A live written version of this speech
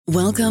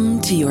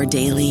Welcome to your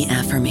daily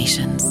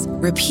affirmations.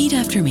 Repeat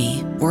after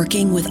me.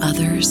 Working with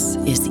others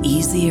is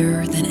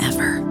easier than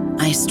ever.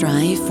 I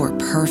strive for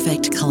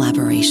perfect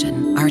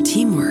collaboration. Our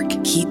teamwork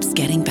keeps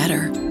getting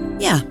better.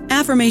 Yeah,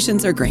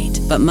 affirmations are great,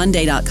 but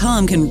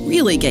Monday.com can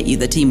really get you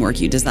the teamwork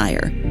you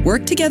desire.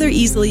 Work together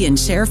easily and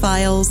share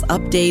files,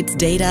 updates,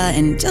 data,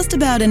 and just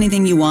about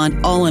anything you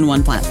want all in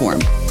one platform.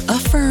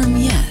 Affirm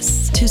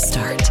yes to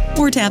start,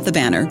 or tap the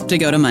banner to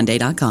go to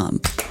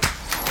Monday.com.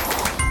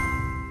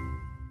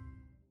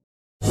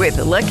 With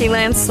the Lucky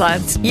Land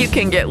Slots, you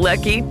can get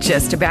lucky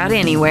just about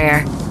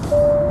anywhere.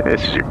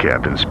 This is your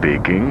captain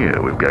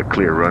speaking. We've got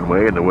clear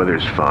runway and the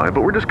weather's fine,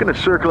 but we're just going to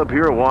circle up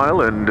here a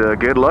while and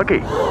get lucky.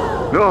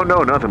 No,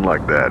 nothing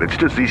like that. It's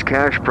just these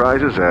cash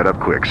prizes add up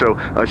quick. So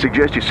I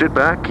suggest you sit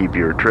back, keep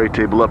your tray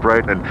table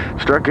upright, and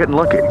start getting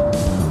lucky.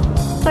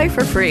 Play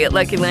for free at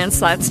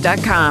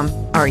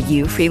LuckyLandSlots.com. Are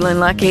you feeling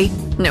lucky?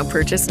 No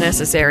purchase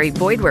necessary.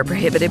 Void where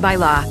prohibited by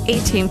law.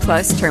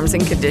 18+ terms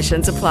and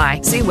conditions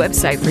apply. See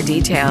website for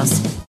details.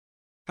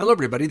 Hello,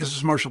 everybody. This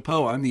is Marshall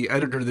Poe. I'm the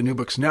editor of the New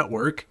Books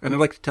Network, and I'd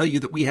like to tell you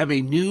that we have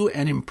a new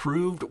and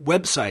improved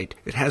website.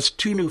 It has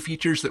 2 new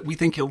features that we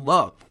think you'll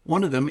love.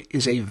 One of them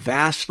is a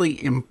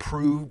vastly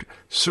improved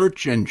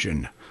search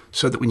engine,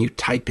 so that when you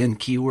type in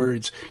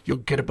keywords, you'll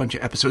get a bunch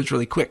of episodes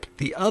really quick.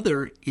 The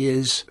other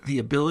is the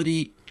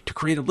ability to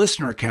create a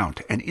listener account.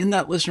 And in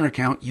that listener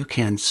account, you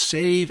can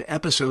save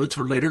episodes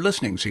for later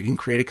listening. So you can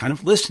create a kind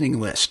of listening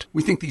list.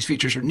 We think these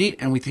features are neat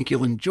and we think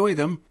you'll enjoy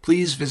them.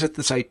 Please visit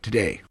the site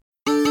today.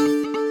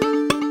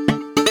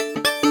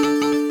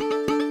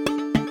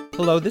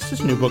 Hello, this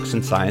is New Books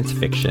in Science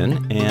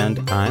Fiction,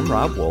 and I'm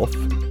Rob Wolf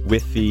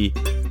with the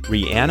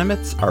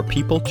Reanimates Are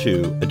People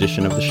Too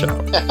edition of the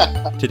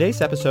show. Today's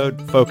episode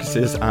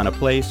focuses on a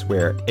place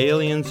where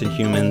aliens and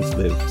humans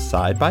live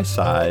side by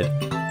side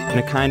in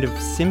a kind of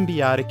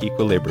symbiotic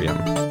equilibrium,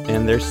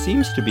 and there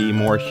seems to be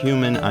more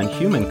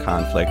human-on-human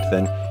conflict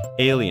than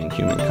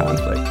alien-human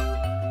conflict.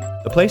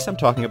 The place I'm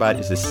talking about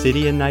is a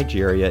city in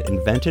Nigeria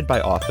invented by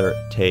author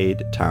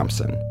Tade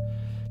Thompson.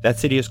 That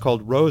city is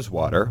called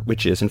Rosewater,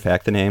 which is in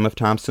fact the name of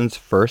Thompson's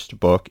first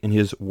book in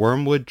his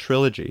Wormwood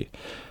trilogy.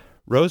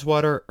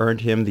 Rosewater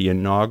earned him the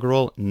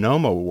inaugural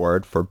Noma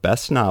Award for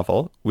Best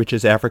Novel, which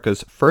is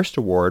Africa's first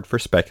award for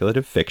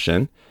speculative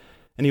fiction,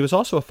 and he was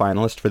also a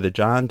finalist for the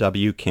John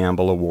W.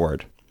 Campbell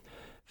Award.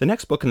 The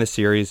next book in the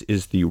series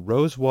is The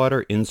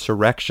Rosewater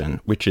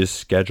Insurrection, which is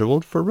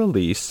scheduled for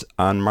release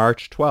on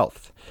March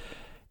 12th.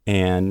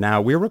 And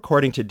now we're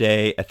recording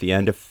today at the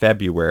end of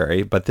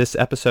February, but this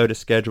episode is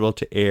scheduled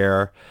to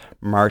air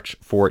March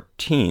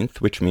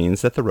 14th, which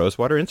means that The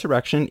Rosewater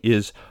Insurrection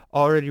is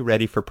already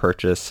ready for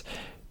purchase.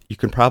 You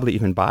can probably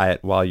even buy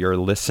it while you're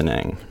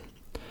listening.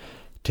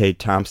 Tade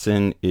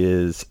Thompson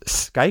is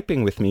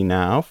Skyping with me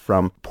now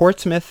from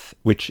Portsmouth,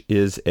 which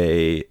is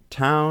a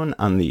town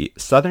on the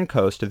southern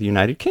coast of the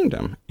United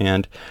Kingdom.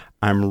 And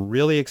I'm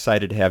really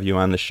excited to have you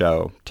on the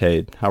show.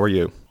 Tade, how are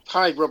you?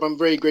 Hi, Rob. I'm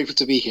very grateful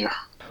to be here.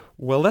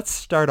 Well, let's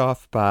start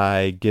off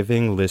by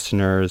giving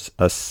listeners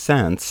a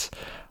sense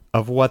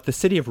of what the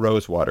city of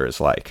Rosewater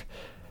is like.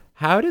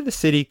 How did the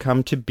city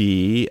come to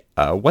be?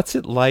 What's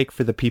it like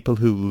for the people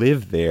who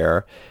live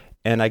there?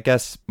 And I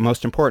guess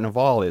most important of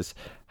all is,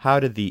 how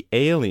did the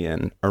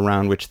alien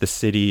around which the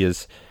city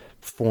is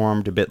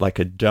formed a bit like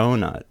a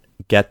donut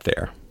get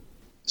there?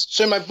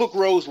 So in my book,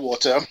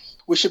 Rosewater,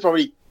 we should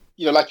probably,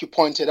 like you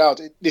pointed out,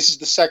 this is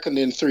the second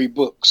in 3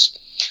 books.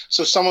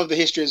 So some of the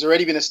history has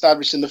already been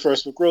established in the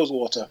first book,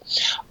 Rosewater.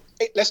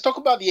 Let's talk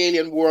about the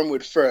alien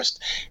Wormwood first.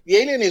 The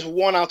alien is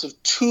one out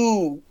of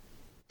 2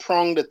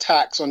 pronged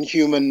attacks on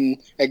human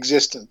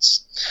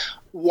existence.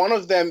 One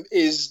of them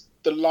is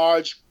the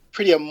large,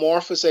 pretty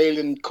amorphous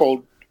alien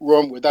called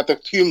Wormwood, that the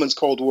humans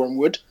called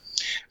Wormwood.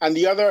 And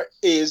the other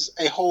is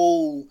a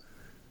whole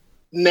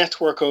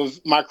network of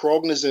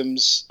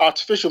microorganisms, not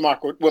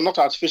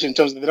artificial in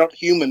terms of they're not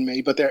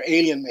human-made, but they're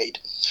alien-made,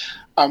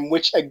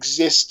 which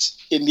exist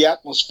in the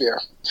atmosphere.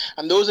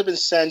 And those have been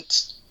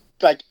sent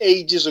like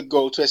ages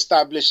ago to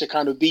establish a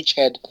kind of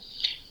beachhead,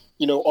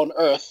 on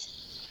Earth.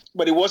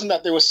 But it wasn't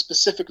that they were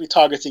specifically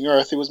targeting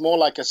Earth. It was more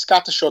like a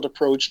scattershot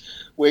approach,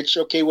 which,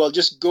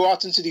 just go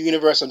out into the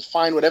universe and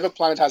find whatever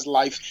planet has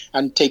life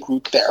and take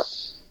root there.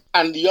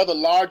 And the other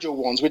larger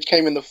ones, which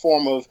came in the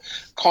form of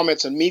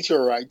comets and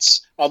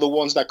meteorites, are the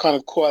ones that kind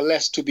of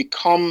coalesced to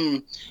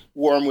become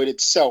Wormwood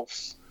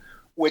itself,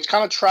 which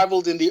kind of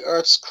traveled in the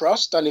Earth's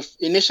crust and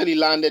initially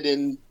landed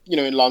in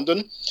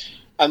London,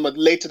 and but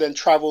later then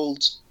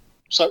traveled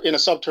in a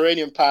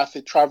subterranean path.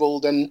 It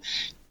traveled and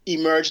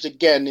emerged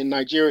again in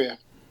Nigeria.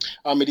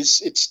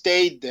 It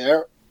stayed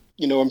there,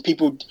 and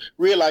people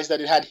realized that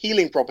it had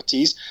healing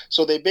properties,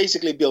 so they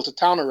basically built a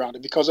town around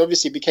it because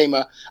obviously it became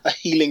a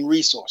healing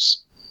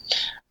resource.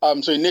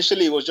 So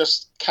initially it was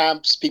just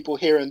camps, people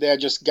here and there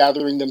just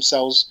gathering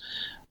themselves.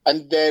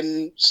 And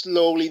then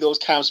slowly those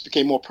camps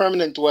became more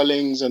permanent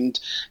dwellings, and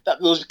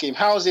those became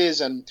houses,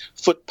 and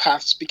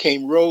footpaths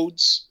became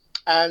roads.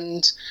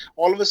 And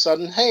all of a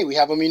sudden, hey, we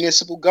have a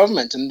municipal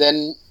government. And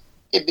then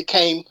it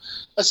became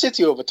a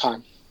city over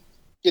time.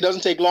 it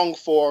doesn't take long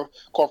for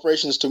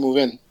corporations to move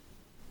in.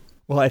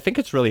 Well, I think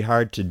it's really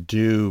hard to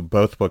do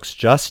both books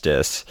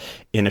justice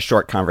in a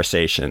short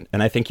conversation.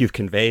 And I think you've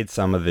conveyed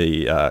some of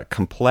the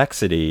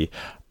complexity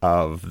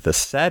of the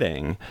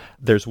setting.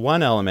 There's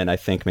one element I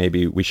think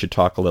maybe we should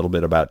talk a little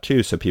bit about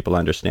too, so people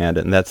understand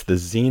it, and that's the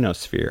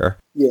Xenosphere.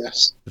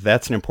 Yes.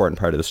 That's an important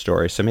part of the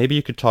story. So maybe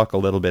you could talk a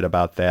little bit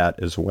about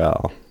that as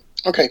well.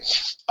 Okay.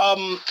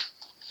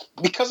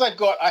 Because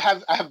I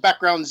have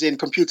backgrounds in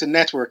computer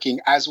networking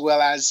as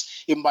well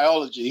as in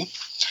biology,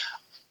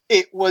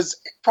 it was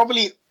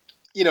probably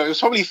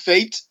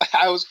fate.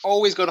 I was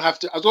always going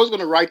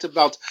to write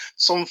about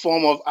some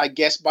form of, I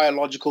guess,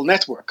 biological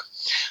network.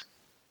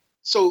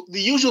 So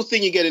the usual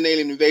thing you get in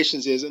alien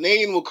invasions is an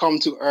alien will come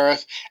to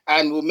Earth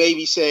and will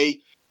maybe say,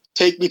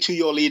 take me to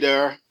your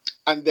leader.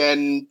 And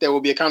then there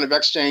will be a kind of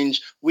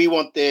exchange. We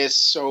want this,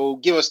 so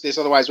give us this.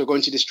 Otherwise, we're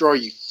going to destroy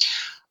you.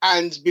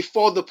 And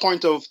before the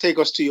point of take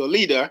us to your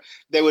leader,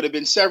 there would have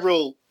been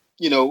several,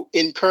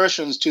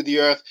 incursions to the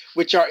Earth,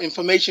 which are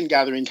information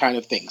gathering kind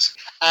of things.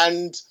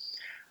 And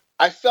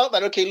I felt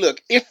that, okay,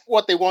 look, if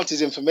what they want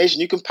is information,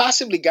 you can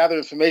passively gather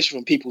information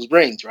from people's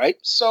brains, right?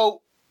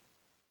 So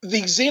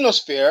the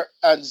Xenosphere,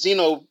 and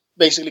Xeno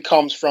basically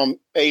comes from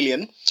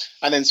alien,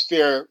 and then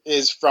sphere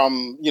is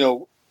from,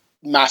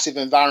 massive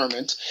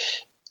environment,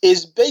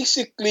 is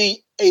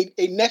basically a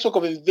network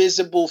of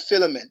invisible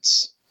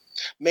filaments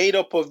made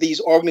up of these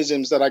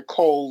organisms that I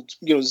called,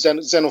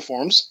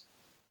 xenoforms,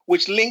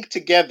 which link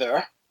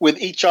together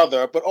with each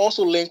other, but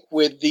also link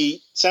with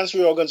the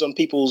sensory organs on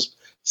people's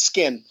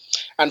skin.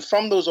 And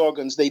from those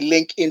organs, they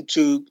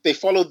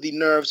follow the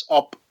nerves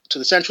up to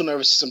the central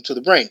nervous system to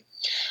the brain.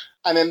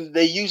 And then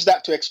they use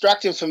that to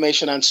extract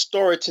information and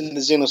store it in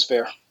the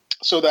Xenosphere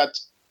so that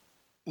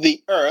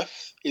the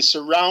Earth is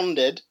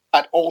surrounded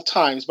at all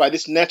times by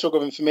this network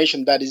of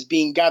information that is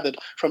being gathered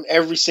from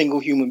every single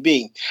human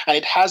being. And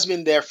it has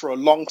been there for a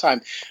long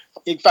time.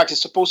 In fact,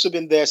 it's supposed to have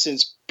been there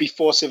since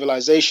before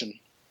civilization.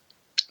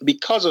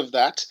 Because of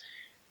that,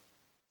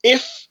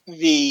 if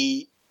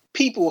the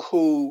people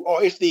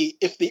if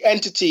the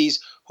entities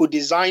who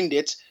designed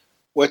it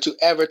were to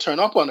ever turn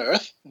up on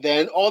Earth,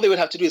 then all they would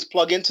have to do is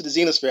plug into the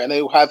Xenosphere and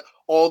they would have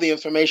all the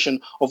information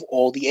of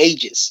all the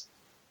ages.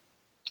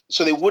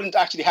 So they wouldn't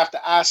actually have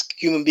to ask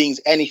human beings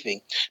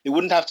anything. They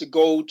wouldn't have to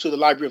go to the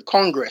Library of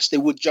Congress. They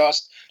would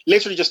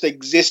literally just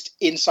exist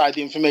inside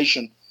the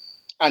information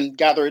and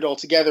gather it all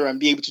together and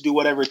be able to do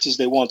whatever it is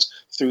they want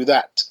through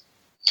that.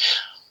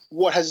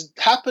 What has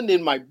happened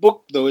in my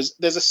book, though, is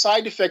there's a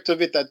side effect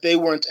of it that they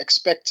weren't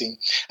expecting.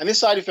 And this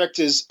side effect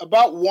is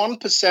about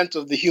 1%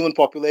 of the human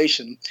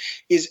population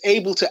is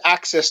able to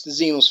access the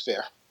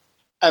Xenosphere.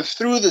 And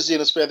through the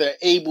Xenosphere, they're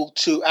able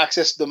to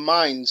access the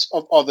minds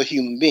of other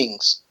human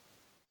beings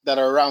that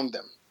are around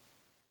them.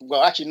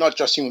 Well, actually, not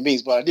just human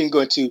beings, but I didn't go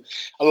into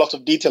a lot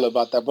of detail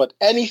about that. But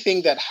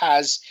anything that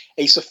has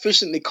a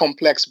sufficiently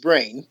complex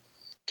brain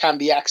can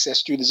be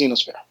accessed through the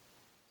Xenosphere.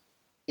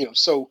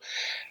 So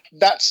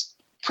that's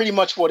pretty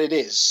much what it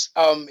is.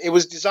 It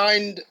was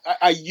designed,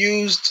 I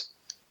used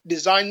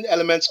design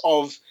elements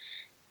of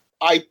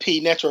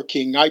IP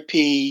networking,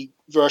 IP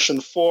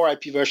version 4,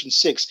 IP version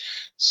 6.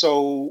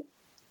 So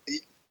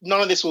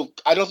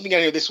I don't think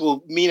any of this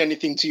will mean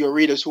anything to your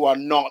readers who are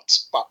not,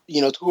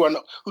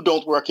 who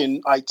don't work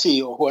in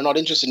IT or who are not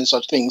interested in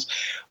such things.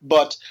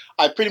 But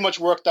I pretty much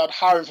worked out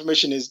how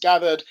information is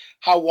gathered,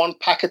 how one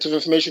packet of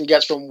information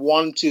gets from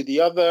one to the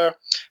other,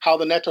 how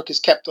the network is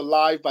kept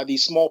alive by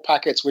these small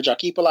packets, which are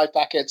keep alive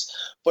packets.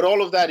 But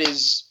all of that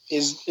is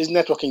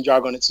networking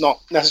jargon. It's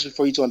not necessary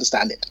for you to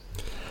understand it.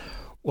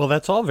 Well,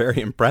 that's all very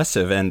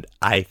impressive. And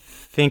I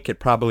think it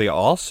probably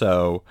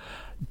also,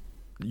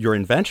 your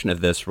invention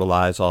of this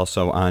relies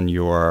also on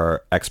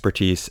your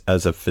expertise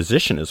as a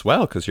physician as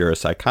well, because you're a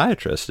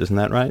psychiatrist. Isn't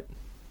that right?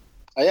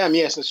 I am,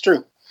 yes, that's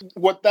true.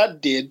 What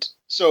that did,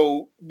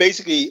 so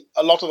basically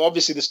a lot of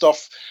obviously the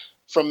stuff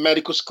from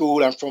medical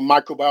school and from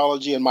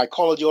microbiology and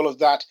mycology, all of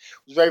that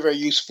was very, very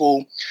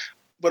useful.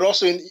 But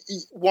also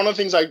one of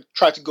the things I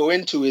try to go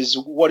into is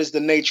what is the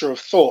nature of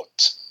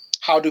thought?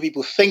 How do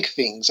people think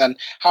things and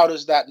how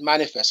does that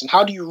manifest? And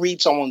how do you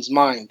read someone's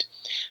mind?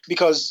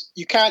 Because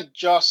you can't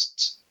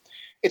just...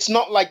 It's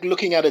not like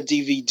looking at a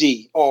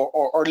DVD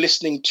or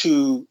listening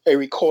to a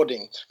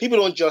recording. People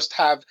don't just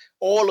have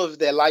all of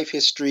their life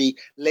history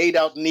laid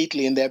out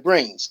neatly in their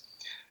brains.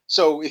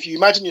 So if you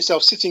imagine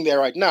yourself sitting there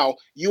right now,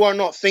 you are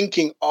not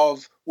thinking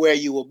of where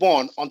you were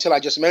born until I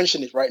just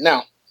mentioned it right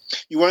now.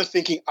 You weren't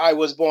thinking, I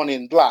was born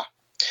in blah.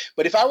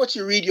 But if I were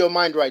to read your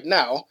mind right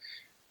now,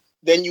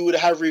 then you would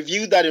have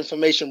reviewed that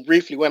information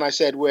briefly when I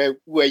said where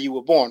you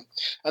were born.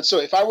 And so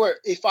if I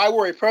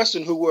were a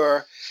person who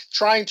were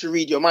trying to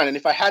read your mind, and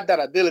if I had that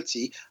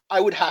ability,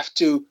 I would have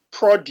to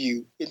prod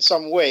you in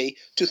some way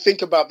to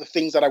think about the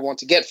things that I want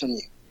to get from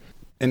you.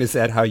 And is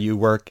that how you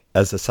work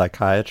as a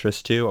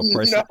psychiatrist too? Of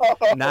course, no.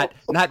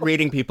 not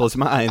reading people's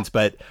minds,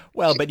 but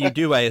you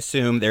do, I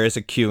assume there is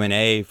a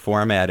Q&A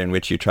format in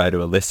which you try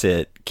to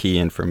elicit key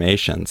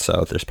information.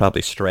 So there's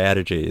probably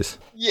strategies.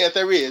 Yeah,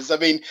 there is. I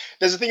mean,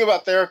 there's a thing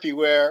about therapy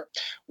where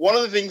one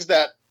of the things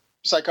that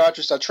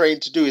psychiatrists are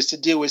trained to do is to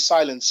deal with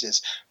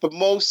silences, but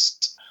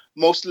most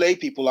lay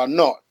people are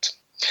not.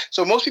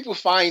 So most people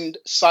find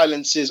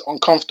silences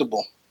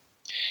uncomfortable.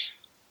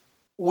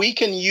 We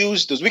can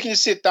use those. We can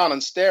just sit down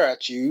and stare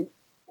at you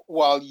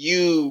while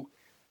you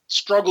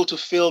struggle to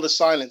fill the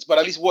silence. But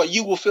at least what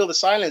you will fill the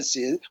silence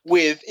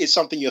with is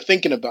something you're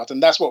thinking about.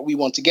 And that's what we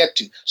want to get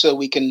to, so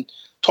we can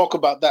talk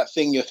about that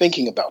thing you're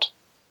thinking about.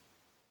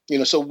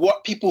 So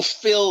what people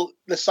fill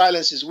the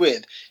silences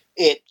with,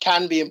 it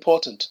can be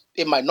important.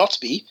 It might not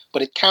be,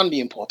 but it can be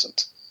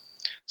important.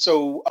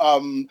 So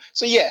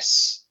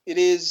yes, it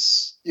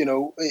is,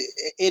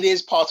 it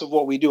is part of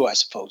what we do, I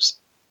suppose.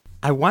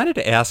 I wanted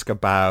to ask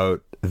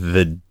about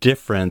the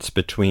difference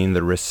between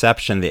the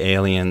reception the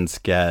aliens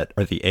get,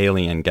 or the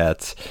alien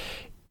gets,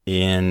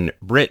 in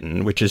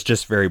Britain, which is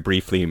just very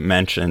briefly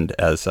mentioned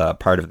as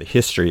part of the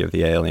history of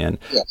the alien.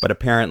 Yes. But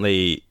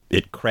apparently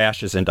it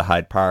crashes into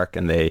Hyde Park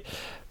and they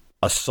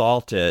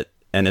assault it.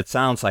 And it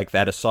sounds like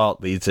that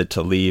assault leads it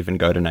to leave and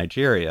go to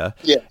Nigeria.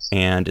 Yes.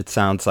 And it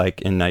sounds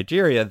like in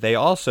Nigeria, they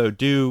also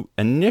do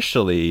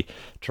initially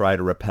try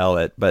to repel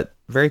it, but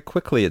very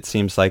quickly it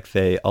seems like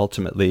they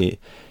ultimately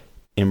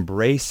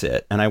embrace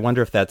it. And I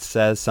wonder if that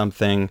says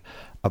something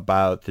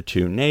about the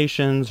two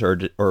nations,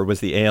 or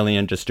was the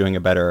alien just doing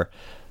a better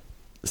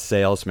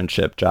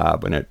salesmanship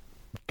job when it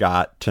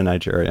got to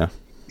Nigeria?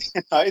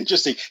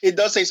 Interesting. It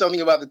does say something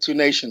about the two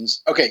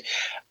nations. Okay.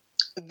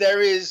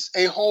 There is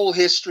a whole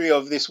history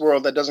of this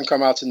world that doesn't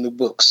come out in the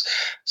books.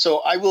 So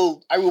I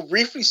will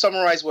briefly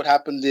summarize what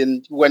happened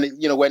when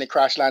it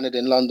crash landed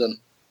in London.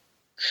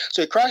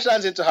 So it crash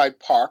lands into Hyde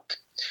Park,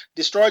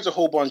 destroys a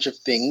whole bunch of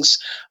things.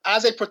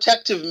 As a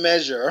protective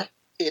measure,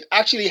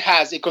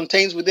 it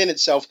contains within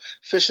itself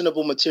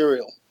fissionable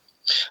material.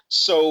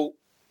 So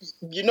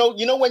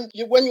when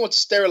you want to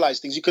sterilize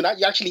things, you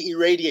actually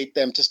irradiate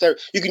them to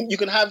You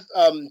can have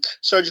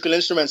surgical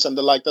instruments and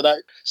the like that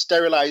are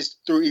sterilized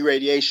through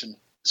irradiation.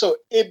 So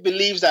it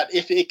believes that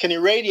if it can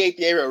irradiate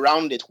the area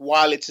around it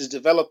while it is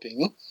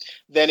developing,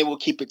 then it will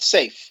keep it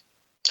safe.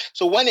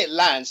 So when it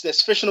lands,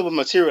 there's fissionable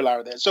material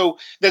out there. So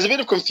there's a bit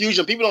of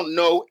confusion. People don't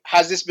know,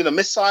 has this been a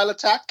missile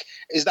attack?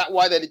 Is that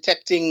why they're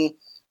detecting,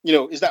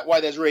 is that why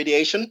there's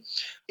radiation?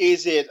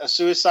 Is it a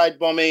suicide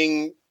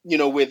bombing,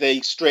 with a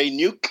stray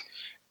nuke?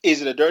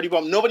 Is it a dirty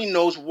bomb? Nobody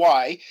knows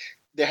why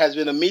there has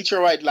been a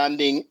meteorite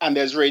landing and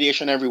there's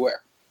radiation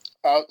everywhere.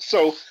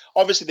 So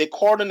obviously they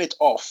cordon it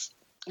off.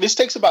 This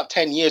takes about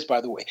 10 years, by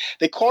the way.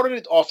 They cordon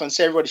it off and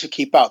say everybody should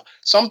keep out.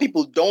 Some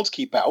people don't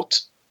keep out,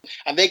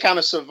 and they kind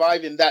of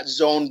survive in that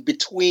zone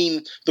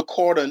between the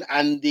cordon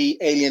and the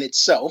alien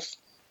itself.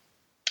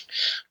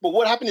 But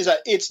what happened is that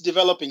it's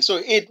developing. So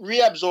it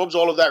reabsorbs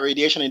all of that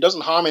radiation. It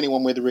doesn't harm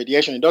anyone with the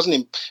radiation. It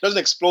doesn't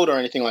explode or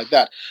anything like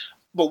that.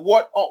 But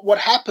what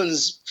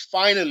happens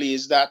finally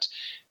is that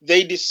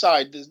they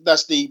decide,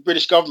 that's the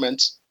British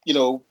government,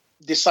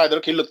 decide that,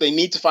 okay, look, they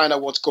need to find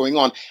out what's going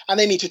on, and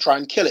they need to try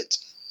and kill it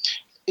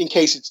in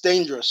case it's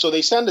dangerous. So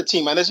they send a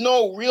team, and there's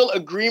no real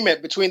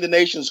agreement between the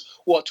nations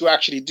what to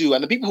actually do.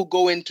 And the people who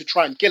go in to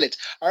try and kill it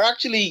are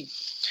actually,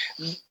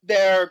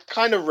 they're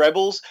kind of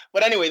rebels.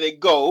 But anyway, they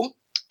go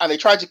and they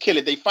try to kill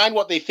it. They find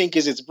what they think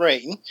is its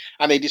brain,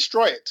 and they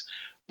destroy it.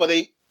 But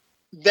they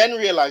then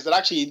realize that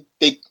actually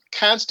they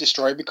can't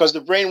destroy it because the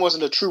brain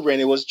wasn't a true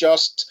brain. It was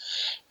just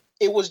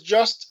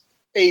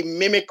a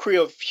mimicry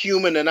of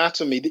human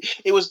anatomy.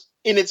 It was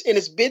in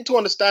its bid to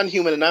understand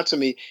human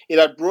anatomy, it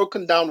had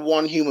broken down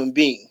one human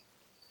being,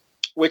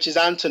 which is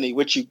Anthony,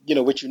 which you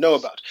know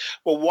about.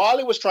 But while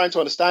it was trying to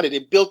understand it,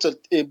 it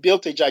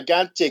built a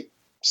gigantic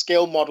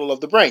scale model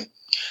of the brain.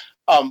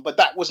 But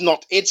that was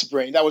not its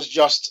brain. That was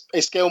just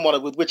a scale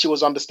model with which it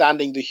was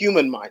understanding the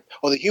human mind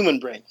or the human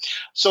brain.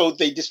 So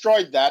they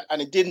destroyed that,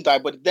 and it didn't die,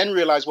 but it then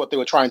realized what they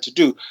were trying to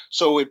do.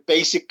 So it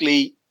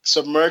basically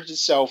submerged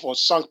itself or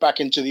sunk back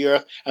into the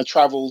earth and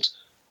traveled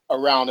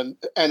around and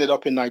ended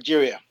up in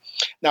Nigeria.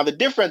 Now, the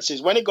difference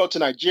is when it got to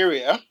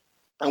Nigeria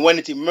and when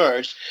it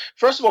emerged,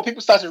 first of all,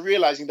 people started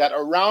realizing that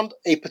around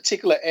a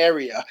particular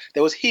area,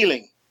 there was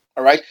healing,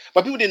 all right?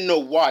 But people didn't know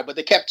why, but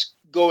they kept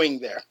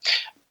going there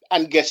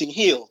and getting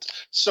healed.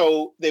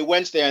 So they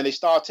went there and they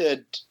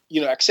started,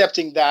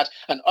 accepting that,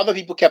 and other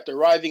people kept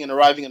arriving and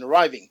arriving and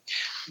arriving.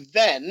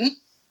 Then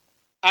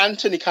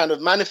Anthony kind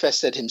of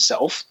manifested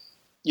himself,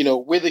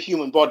 with a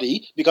human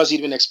body because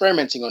he'd been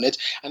experimenting on it,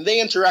 and they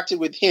interacted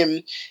with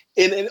him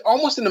in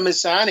almost in a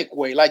messianic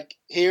way, like,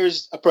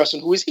 here's a person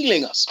who is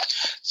healing us.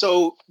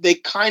 So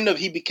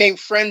he became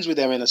friends with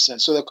them in a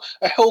sense. So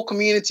a whole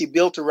community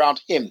built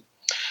around him.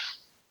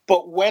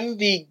 But when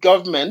the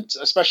government,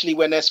 especially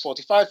when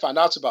S45 found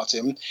out about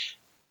him,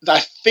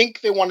 I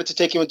think they wanted to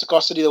take him into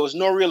custody. There was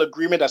no real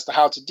agreement as to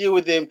how to deal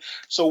with him.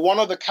 So one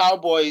of the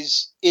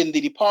cowboys in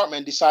the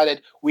department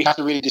decided, we have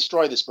to really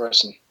destroy this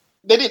person.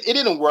 It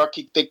didn't work.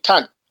 They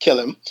can't kill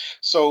him.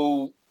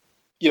 So,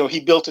 he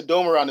built a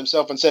dome around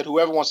himself and said,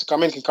 whoever wants to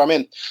come in can come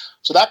in.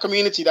 So that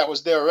community that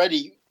was there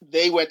already,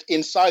 they went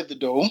inside the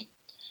dome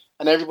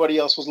and everybody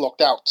else was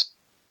locked out.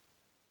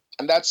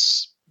 And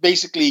that's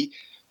basically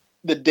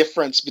the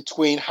difference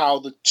between how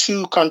the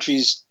two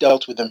countries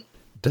dealt with him.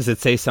 Does it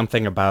say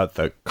something about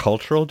the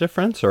cultural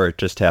difference, or it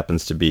just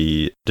happens to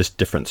be just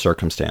different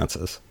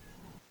circumstances?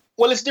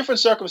 Well, it's different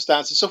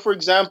circumstances. So, for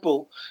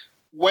example,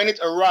 when it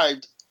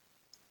arrived,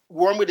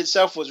 Wormwood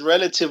itself was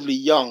relatively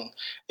young.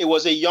 It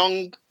was a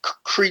young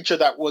creature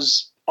that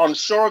was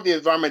unsure of the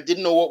environment,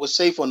 didn't know what was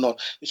safe or not.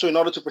 So in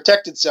order to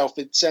protect itself,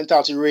 it sent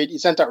out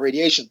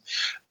radiation.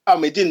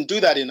 It didn't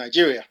do that in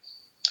Nigeria.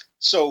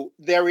 So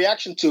their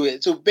reaction to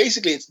it, so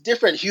basically it's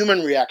different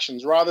human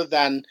reactions rather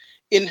than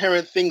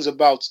inherent things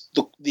about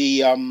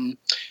the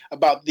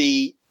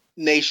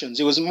nations.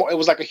 It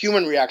was like a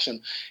human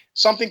reaction.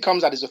 Something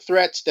comes that is a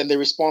threat, then they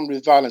respond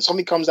with violence.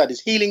 Something comes that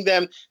is healing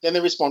them, then they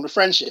respond with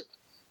friendship.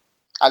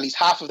 At least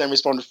half of them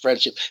respond with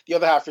friendship. The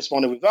other half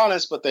responded with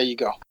violence, but there you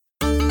go.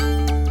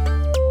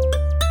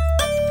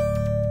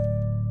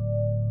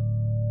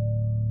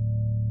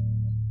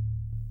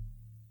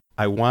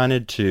 I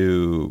wanted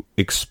to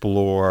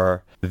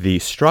explore the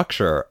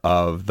structure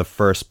of the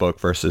first book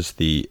versus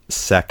the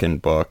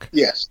second book.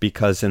 Yes.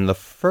 Because in the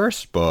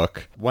first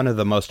book, one of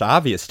the most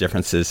obvious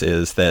differences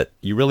is that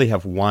you really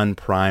have one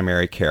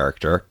primary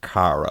character,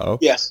 Caro,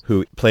 yes,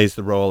 who plays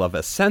the role of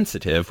a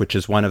sensitive, which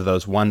is one of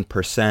those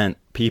 1%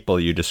 people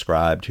you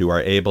described who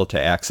are able to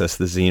access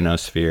the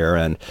Xenosphere.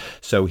 And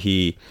so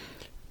he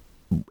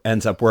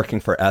ends up working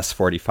for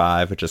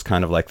S45, which is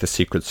kind of like the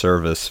Secret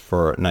Service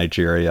for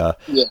Nigeria,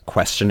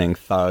 questioning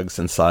thugs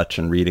and such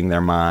and reading their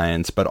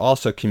minds, but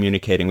also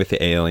communicating with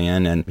the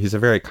alien. And he's a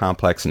very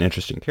complex and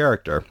interesting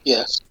character.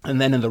 Yes. And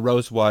then in the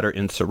Rosewater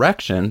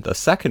Insurrection, the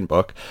second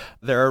book,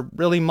 there are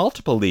really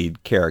multiple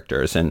lead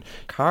characters, and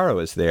Caro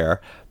is there,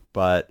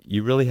 but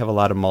you really have a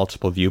lot of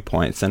multiple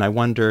viewpoints. And I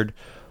wondered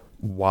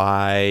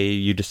why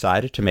you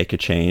decided to make a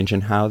change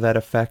and how that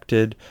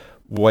affected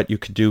what you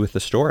could do with the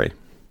story.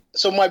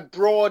 So the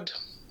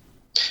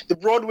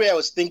broad way I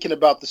was thinking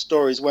about the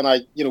stories when I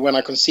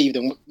conceived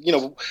them,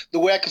 the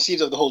way I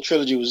conceived of the whole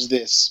trilogy was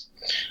this.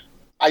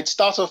 I'd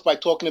start off by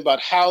talking about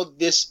how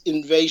this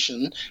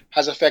invasion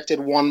has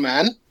affected one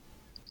man.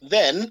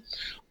 Then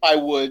I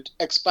would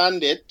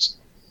expand it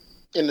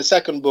in the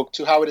second book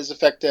to how it has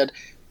affected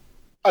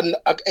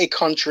a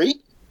country.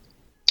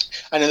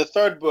 And in the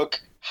third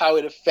book, how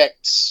it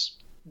affects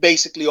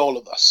basically all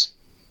of us.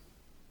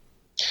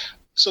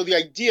 So the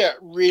idea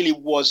really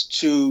was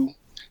to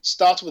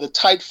start with a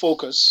tight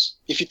focus.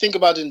 If you think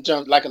about it in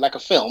terms like a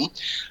film,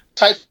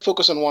 tight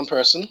focus on one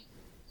person.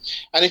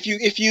 And if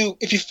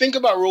you think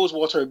about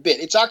Rosewater a bit,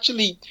 it's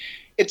actually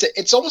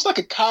it's almost like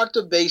a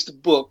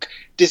character-based book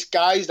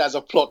disguised as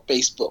a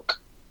plot-based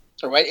book.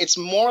 All right, it's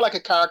more like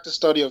a character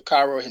study of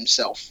Caro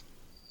himself.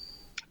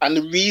 And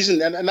the reason,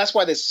 and that's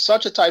why there's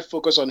such a tight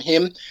focus on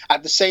him,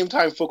 at the same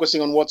time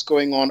focusing on what's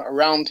going on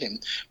around him.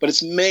 But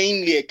it's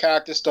mainly a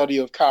character study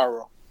of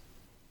Caro.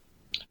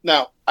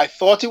 Now, I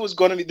thought it was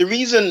going to be, the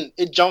reason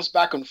it jumps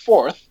back and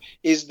forth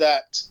is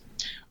that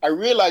I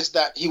realized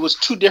that he was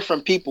two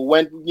different people,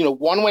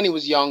 one when he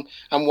was young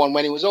and one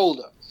when he was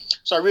older.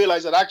 So I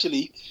realized that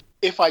actually,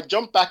 if I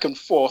jump back and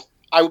forth,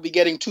 I would be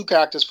getting two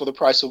characters for the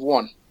price of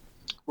one,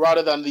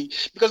 rather than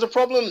because the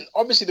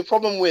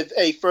problem with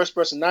a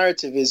first-person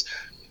narrative is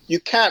you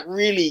can't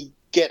really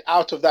get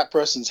out of that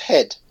person's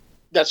head.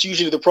 That's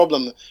usually the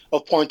problem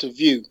of point of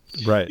view.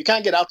 Right. You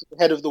can't get out of the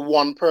head of the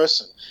one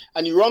person.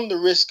 And you run the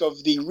risk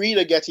of the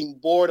reader getting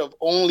bored of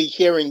only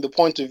hearing the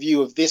point of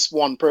view of this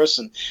one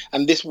person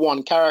and this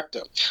one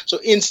character. So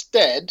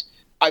instead,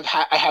 I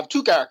have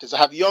two characters. I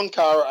have young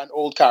Caro and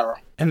old Caro.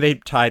 And they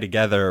tie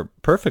together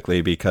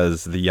perfectly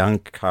because the young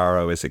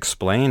Caro is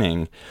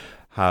explaining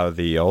how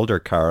the older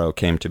Caro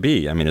came to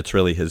be. I mean, it's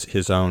really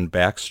his own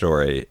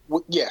backstory.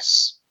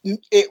 Yes.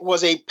 It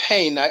was a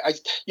pain.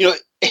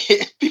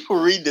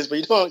 People read this,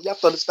 but you have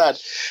to understand.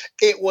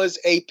 It was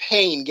a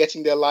pain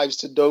getting their lives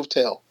to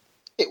dovetail.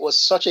 It was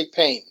such a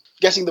pain.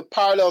 Getting the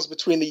parallels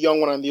between the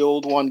young one and the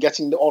old one,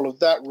 getting all of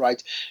that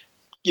right.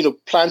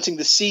 Planting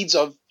the seeds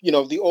of,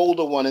 the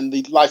older one in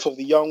the life of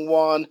the young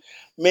one,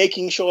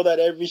 making sure that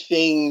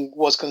everything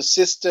was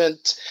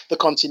consistent, the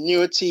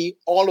continuity,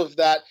 all of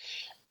that.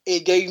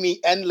 It gave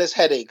me endless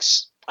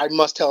headaches. I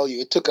must tell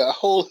you, it took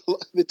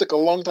a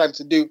long time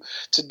to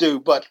do,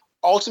 but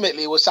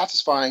ultimately it was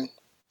satisfying.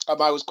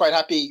 I was quite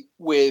happy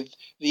with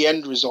the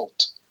end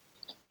result.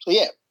 So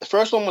yeah, the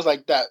first one was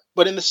like that.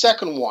 But in the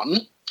second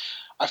one,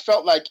 I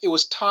felt like it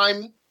was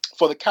time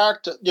for the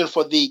character,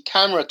 for the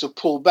camera to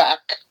pull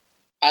back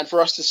and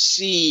for us to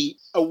see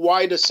a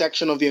wider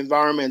section of the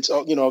environment,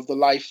 of the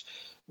life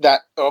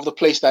of the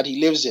place that he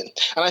lives in.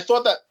 And I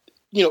thought that,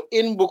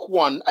 in book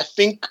one, I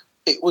think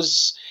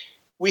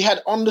we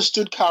had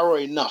understood Caro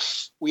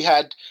enough. We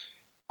had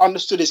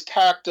understood his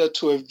character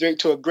to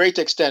a great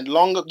extent,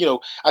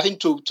 I think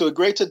to a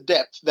greater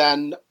depth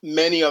than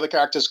many other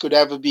characters could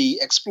ever be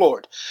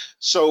explored.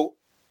 So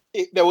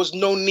there was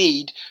no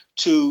need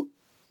to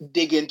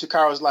dig into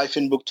Caro's life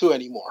in book two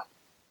anymore.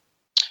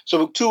 So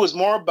book two was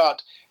more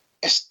about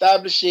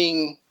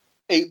establishing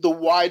the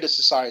wider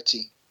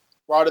society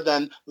rather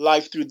than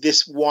life through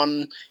this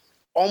one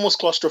almost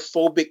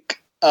claustrophobic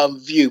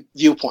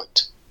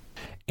viewpoint.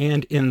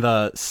 And in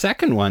the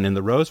second one, in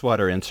the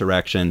Rosewater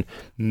Insurrection,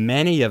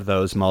 many of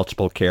those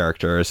multiple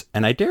characters,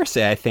 and I dare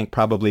say I think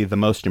probably the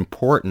most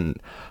important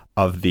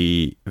of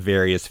the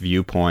various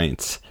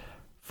viewpoints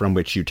from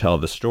which you tell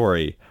the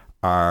story,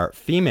 are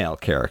female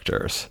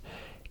characters.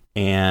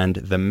 And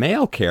the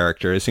male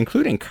characters,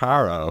 including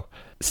Caro,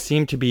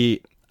 seem to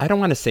be, I don't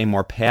want to say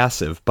more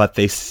passive, but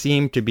they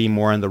seem to be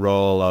more in the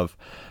role of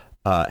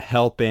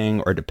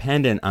helping or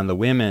dependent on the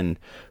women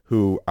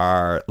who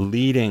are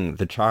leading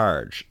the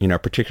charge,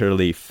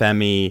 particularly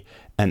Femi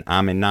and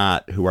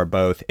Aminat, who are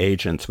both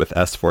agents with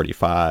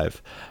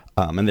S45.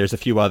 And there's a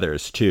few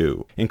others,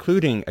 too,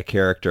 including a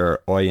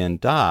character,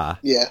 Oyenda,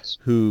 yes,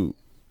 who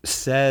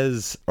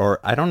says, or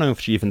I don't know if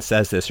she even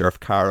says this or if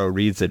Caro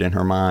reads it in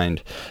her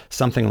mind,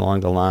 something along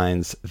the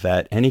lines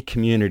that any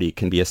community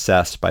can be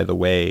assessed by the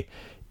way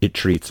it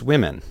treats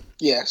women.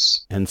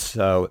 Yes. And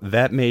so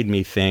that made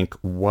me think,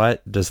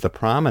 what does the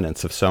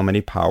prominence of so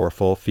many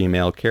powerful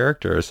female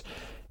characters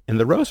in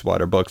the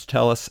Rosewater books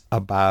tell us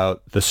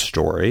about the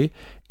story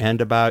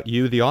and about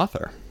you, the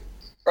author?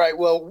 Right.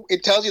 Well,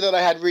 it tells you that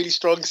I had really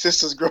strong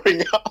sisters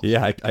growing up.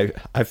 Yeah,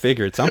 I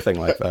figured something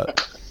like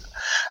that.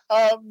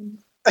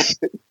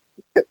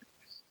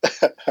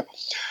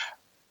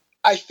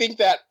 I think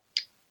that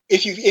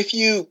if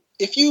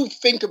you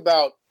think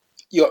about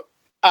your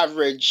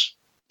average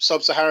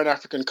sub-Saharan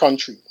African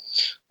country,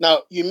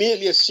 now you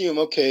immediately assume,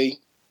 okay,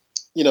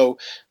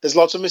 there's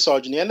lots of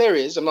misogyny, and there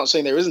is. I'm not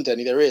saying there isn't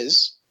any. There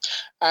is,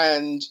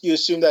 and you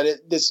assume that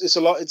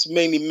it's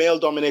mainly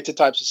male-dominated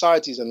type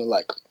societies and the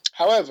like.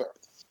 However,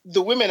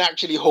 the women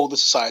actually hold the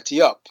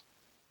society up.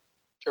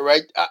 All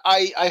right,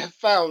 I have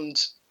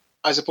found,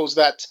 I suppose,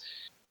 that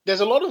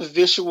there's a lot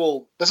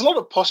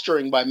of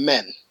posturing by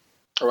men.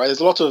 All right, there's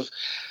a lot of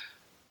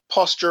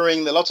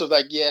posturing. There's a lot of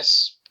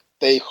yes,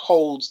 they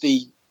hold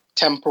the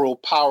temporal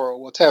power or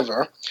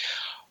whatever,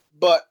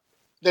 but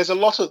there's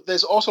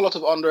also a lot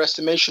of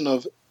underestimation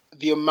of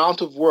the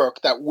amount of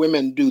work that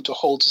women do to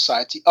hold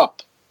society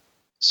up.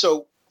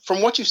 So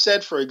from what you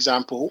said, for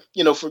example,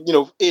 and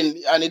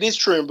it is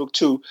true in book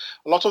 2,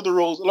 a lot of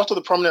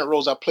the prominent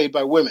roles are played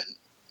by women.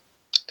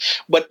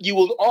 But you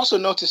will also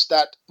notice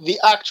that the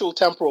actual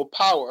temporal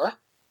power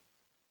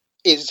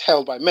is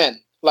held by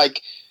men.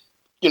 Like,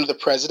 the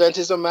president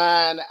is a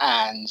man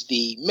and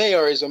the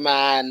mayor is a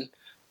man.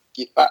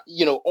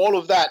 All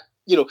of that,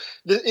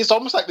 it's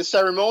almost like the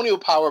ceremonial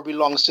power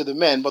belongs to the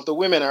men, but the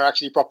women are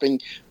actually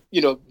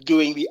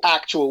doing the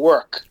actual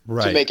work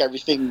to make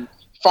everything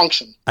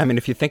function. I mean,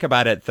 if you think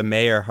about it, the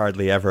mayor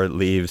hardly ever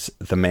leaves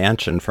the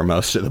mansion for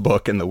most of the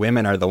book, and the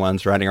women are the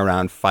ones running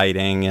around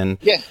fighting and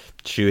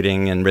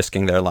shooting and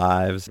risking their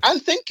lives.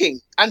 And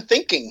thinking.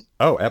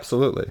 Oh,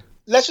 absolutely.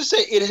 Let's just say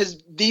it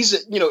has these,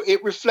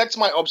 it reflects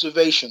my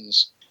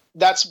observations.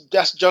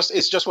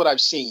 It's just what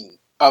I've seen.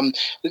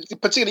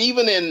 Particularly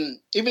even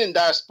in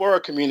diaspora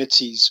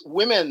communities,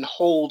 women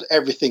hold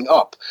everything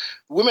up.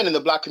 Women in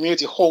the Black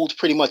community hold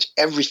pretty much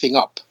everything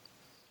up.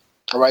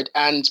 All right.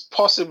 And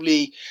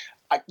possibly,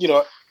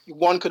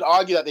 one could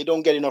argue that they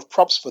don't get enough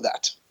props for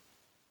that.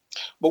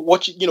 But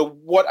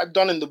what I've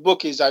done in the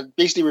book is I've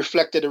basically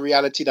reflected a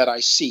reality that I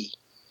see.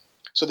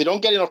 So they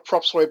don't get enough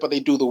props for it, but they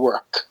do the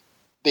work.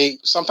 They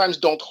sometimes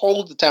don't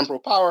hold the temporal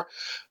power,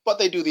 but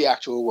they do the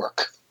actual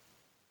work.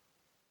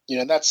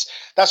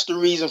 That's the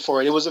reason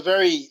for it. It was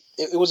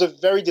a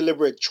very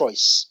deliberate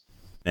choice.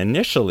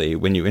 Initially,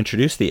 when you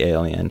introduce the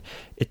alien,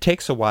 it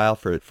takes a while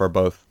for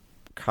both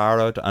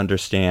Caro to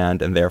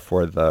understand and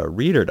therefore the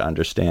reader to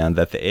understand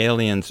that the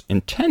alien's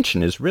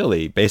intention is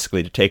really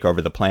basically to take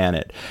over the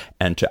planet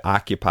and to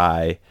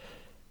occupy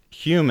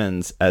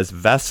humans as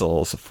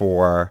vessels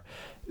for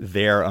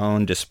their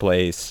own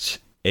displaced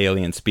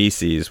alien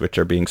species, which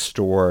are being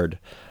stored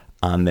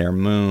on their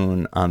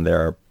moon, on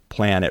their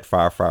planet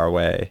far, far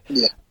away.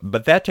 Yeah.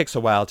 But that takes a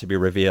while to be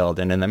revealed.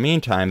 And in the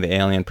meantime, the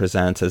alien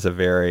presents as a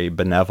very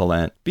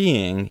benevolent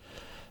being,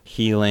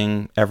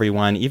 healing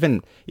everyone,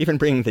 even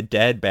bringing the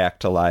dead back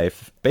to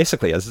life,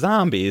 basically as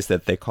zombies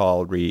that they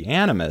call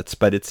reanimates.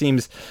 But it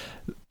seems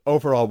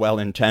overall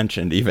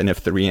well-intentioned, even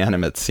if the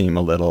reanimates seem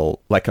a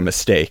little like a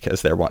mistake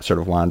as they're sort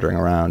of wandering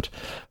around.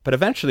 But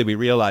eventually we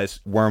realize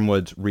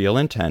Wormwood's real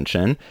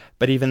intention.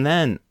 But even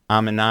then,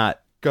 Aminat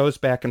goes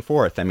back and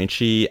forth. I mean,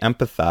 she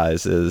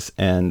empathizes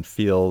and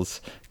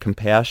feels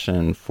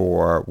compassion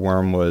for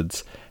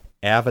Wormwood's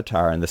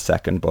avatar in the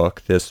second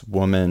book, this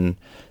woman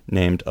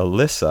named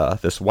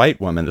Alyssa, this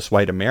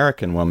white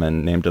American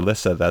woman named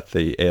Alyssa that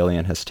the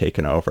alien has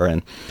taken over.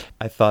 And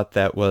I thought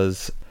that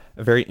was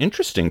a very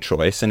interesting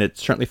choice, and it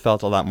certainly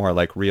felt a lot more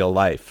like real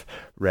life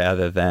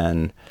rather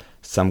than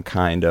some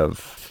kind of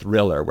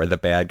thriller where the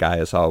bad guy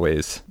is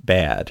always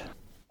bad.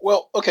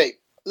 Well, okay,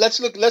 let's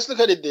look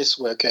at it this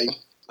way, okay?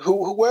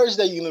 Where is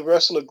the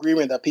universal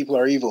agreement that people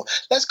are evil?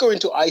 Let's go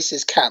into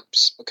ISIS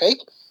camps, okay?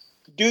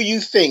 Do you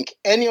think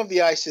any of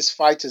the ISIS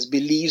fighters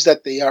believes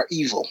that they are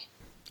evil?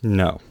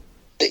 No.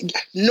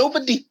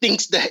 Nobody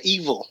thinks they're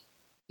evil.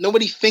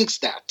 Nobody thinks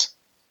that.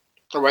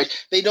 All right?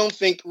 They don't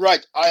think,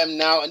 right, I am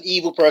now an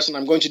evil person.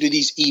 I'm going to do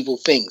these evil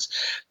things.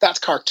 That's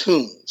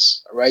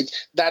cartoons, all right?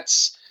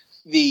 That's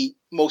the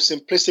most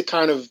simplistic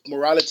kind of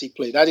morality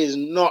play. That is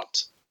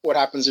not what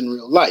happens in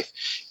real life.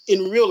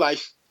 In real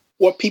life,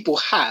 what people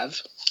have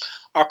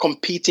are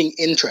competing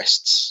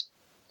interests.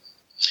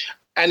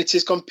 And it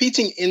is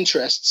competing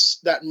interests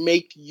that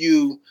make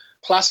you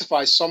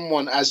classify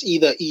someone as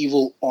either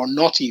evil or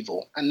not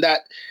evil. And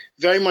that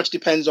very much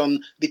depends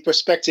on the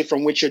perspective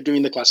from which you're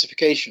doing the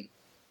classification.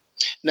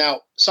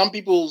 Now, some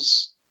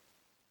people's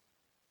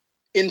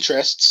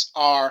interests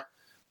are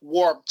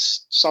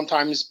warped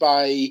sometimes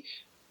by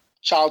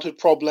childhood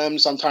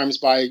problems, sometimes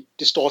by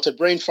distorted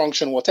brain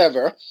function,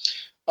 whatever.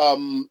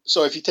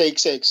 So if you take,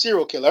 say, a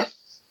serial killer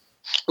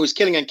who's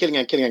killing and killing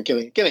and killing and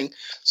killing and killing,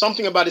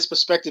 something about his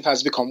perspective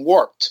has become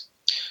warped.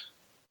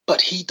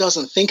 But he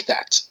doesn't think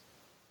that.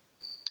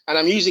 And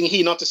I'm using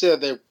he not to say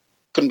that there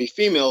couldn't be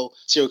female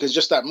serial killers,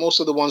 just that most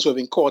of the ones who have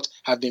been caught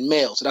have been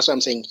male. So that's why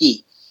I'm saying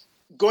he.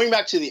 Going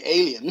back to the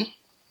alien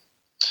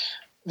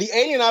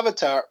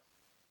avatar,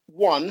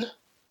 one,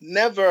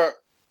 never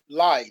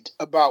lied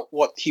about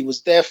what he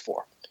was there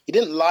for. He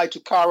didn't lie to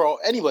Kara or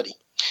anybody.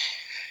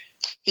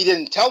 He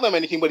didn't tell them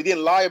anything, but he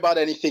didn't lie about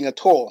anything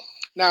at all.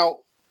 Now,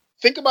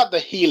 think about the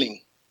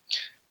healing.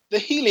 The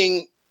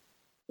healing,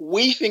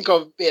 we think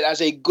of it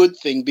as a good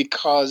thing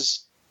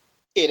because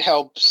it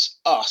helps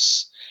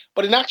us.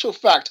 But in actual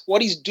fact,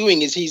 what he's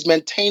doing is he's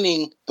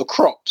maintaining the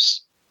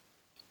crops.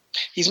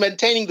 He's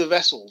maintaining the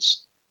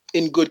vessels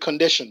in good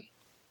condition.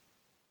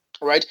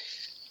 All right?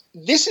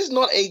 This is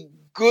not a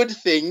good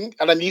thing,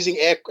 and I'm using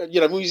air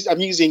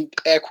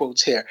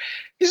quotes here.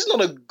 This is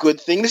not a good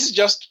thing. This is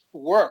just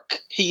work.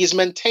 He is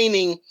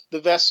maintaining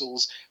the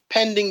vessels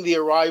pending the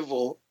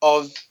arrival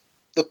of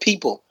the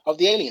people, of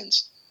the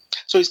aliens.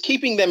 So he's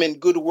keeping them in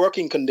good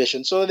working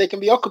condition so that they can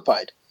be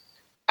occupied.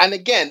 And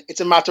again,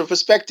 it's a matter of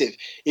perspective.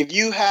 If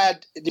you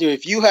had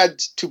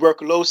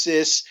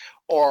tuberculosis,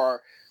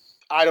 or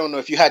I don't know,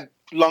 if you had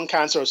lung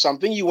cancer or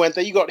something, you went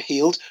there, you got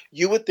healed,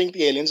 you would think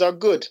the aliens are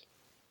good.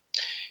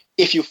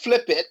 If you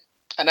flip it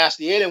and ask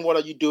the alien, what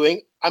are you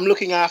doing? I'm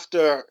looking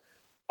after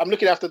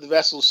the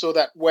vessels so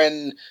that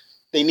when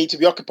they need to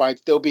be occupied,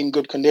 they'll be in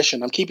good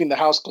condition. I'm keeping the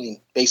house clean,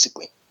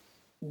 basically.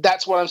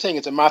 That's what I'm saying.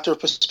 It's a matter of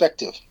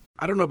perspective.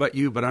 I don't know about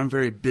you, but I'm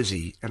very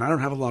busy and I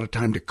don't have a lot of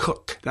time to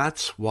cook.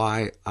 That's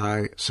why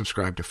I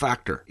subscribe to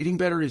Factor. Eating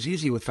better is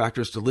easy with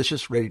Factor's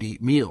delicious,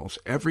 ready-to-eat meals.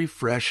 Every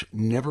fresh,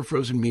 never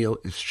frozen meal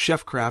is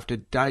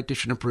chef-crafted,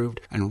 dietitian approved,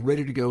 and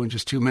ready to go in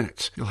just 2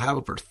 minutes. You'll have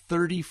over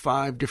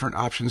 35 different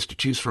options to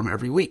choose from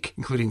every week,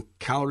 including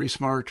Calorie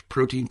Smart,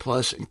 Protein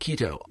Plus, and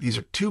Keto. These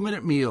are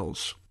 2-minute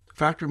meals.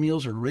 Factor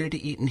meals are ready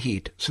to eat and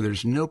heat, so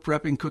there's no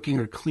prepping, cooking,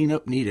 or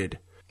cleanup needed.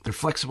 They're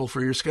flexible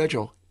for your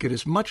schedule. Get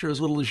as much or as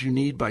little as you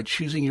need by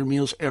choosing your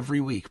meals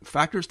every week.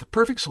 Factor is the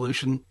perfect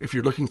solution if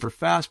you're looking for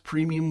fast,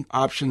 premium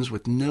options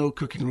with no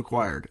cooking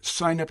required.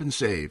 Sign up and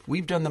save.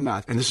 We've done the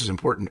math, and this is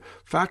important.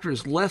 Factor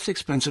is less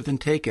expensive than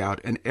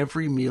takeout, and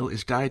every meal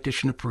is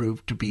dietitian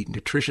approved to be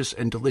nutritious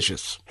and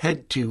delicious.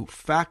 Head to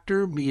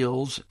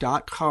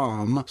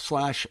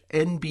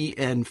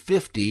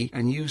factormeals.com/NBN50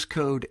 and use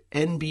code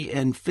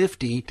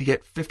NBN50 to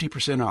get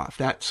 50% off.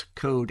 That's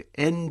code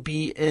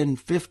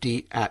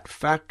NBN50 at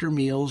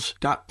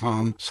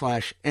factormeals.com/NBN50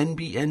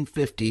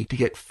 to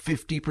get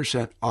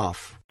 50%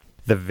 off.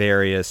 The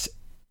various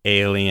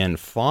alien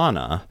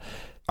fauna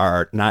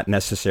are not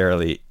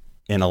necessarily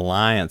in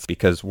alliance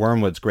because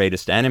Wormwood's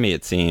greatest enemy,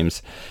 it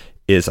seems,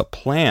 is a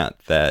plant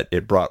that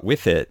it brought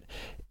with it.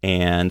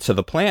 And so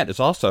the plant is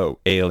also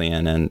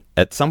alien, and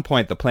at some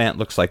point the plant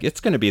looks like it's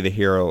going to be the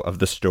hero of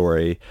the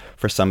story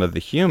for some of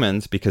the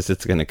humans because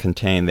it's going to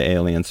contain the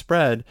alien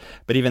spread,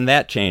 but even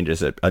that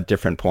changes at a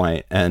different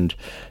point, and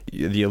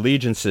the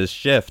allegiances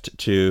shift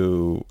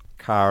to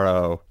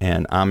Caro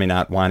and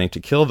Aminat wanting to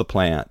kill the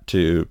plant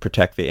to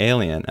protect the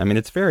alien. I mean,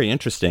 it's very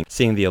interesting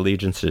seeing the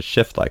allegiances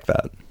shift like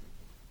that.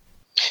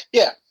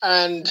 Yeah,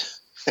 and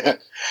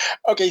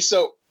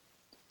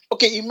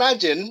Okay,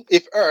 imagine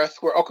if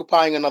Earth were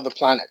occupying another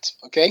planet,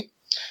 okay?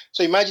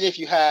 So imagine if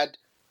you had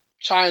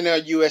China,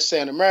 USA,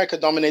 and America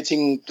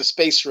dominating the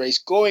space race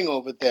going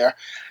over there.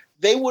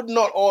 They would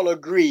not all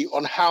agree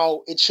on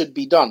how it should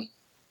be done.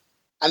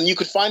 And you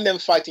could find them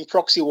fighting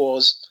proxy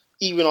wars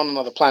even on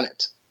another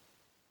planet,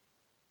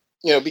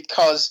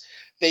 because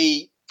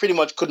they pretty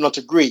much could not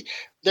agree.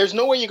 There's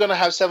no way you're going to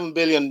have 7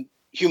 billion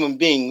human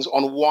beings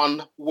on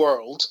one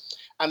world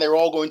and they're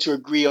all going to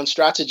agree on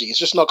strategy. It's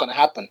just not going to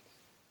happen.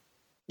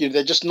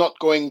 They're just not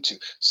going to.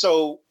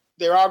 So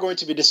there are going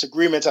to be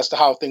disagreements as to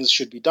how things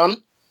should be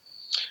done.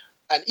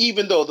 And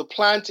even though the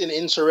plant in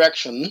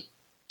insurrection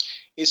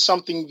is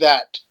something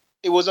that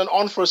it was an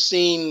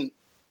unforeseen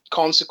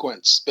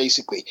consequence,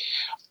 basically.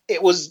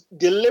 It was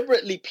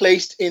deliberately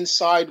placed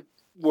inside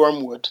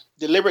Wormwood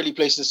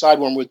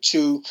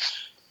to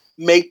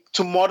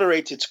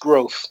moderate its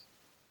growth.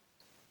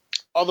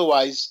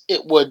 Otherwise,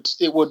 it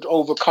would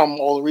overcome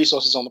all the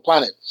resources on the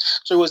planet.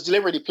 So it was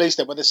deliberately placed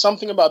there. But there's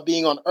something about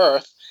being on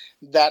Earth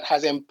that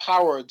has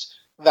empowered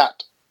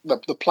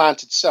the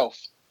plant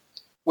itself,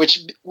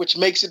 which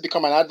makes it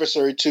become an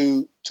adversary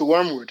to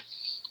Wormwood.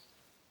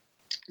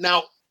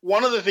 Now,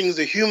 one of the things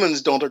the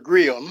humans don't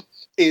agree on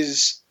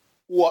is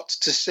what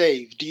to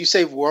save. Do you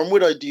save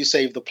Wormwood or do you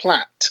save the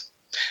plant?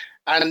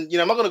 And,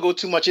 I'm not going to go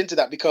too much into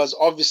that because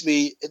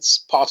obviously it's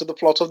part of the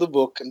plot of the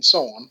book and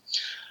so on.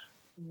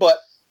 But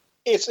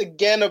it's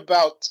again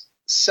about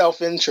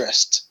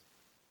self-interest.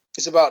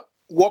 It's about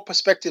what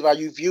perspective are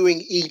you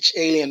viewing each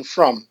alien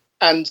from?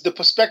 And the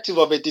perspective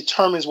of it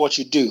determines what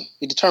you do.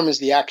 It determines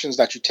the actions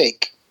that you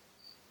take.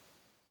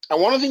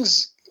 And one of the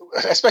things,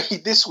 especially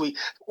this week,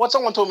 what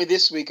someone told me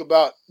this week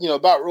about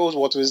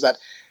Rosewater is that,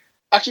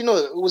 actually, no,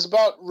 it was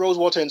about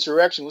Rosewater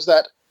Insurrection, was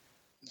that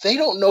they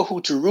don't know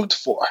who to root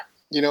for,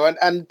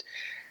 and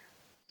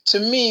to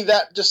me,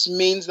 that just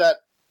means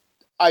that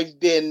I've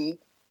been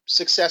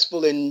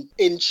successful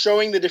in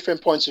showing the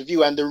different points of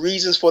view and the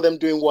reasons for them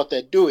doing what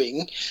they're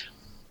doing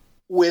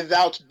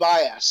without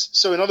bias.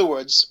 So in other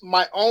words,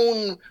 my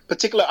own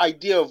particular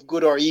idea of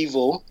good or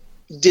evil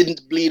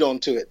didn't bleed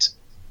onto it,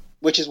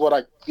 which is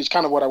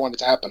kind of what I wanted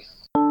to happen.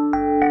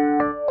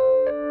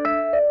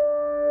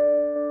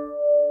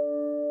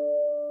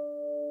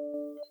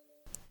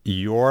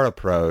 Your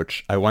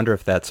approach, I wonder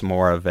if that's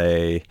more of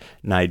a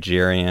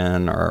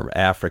Nigerian or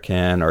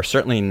African or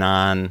certainly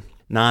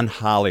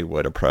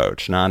non-Hollywood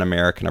approach,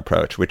 non-American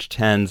approach, which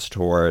tends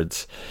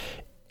towards,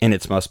 in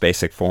its most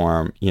basic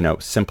form,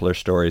 simpler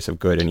stories of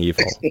good and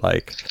evil.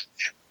 Like,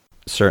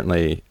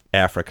 certainly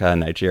Africa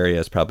and Nigeria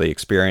has probably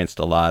experienced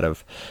a lot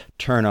of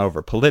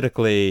turnover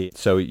politically.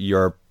 So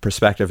your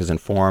perspective is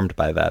informed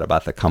by that,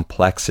 about the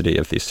complexity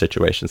of these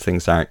situations.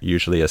 Things aren't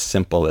usually as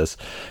simple as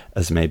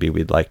maybe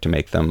we'd like to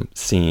make them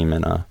seem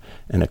in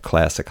a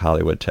classic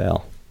Hollywood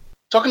tale.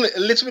 Talking a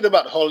little bit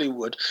about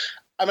Hollywood,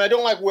 I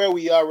don't like where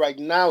we are right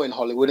now in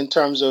Hollywood in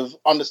terms of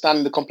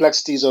understanding the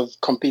complexities of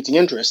competing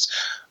interests,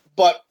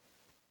 but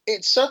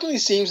it certainly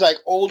seems like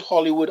old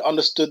Hollywood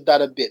understood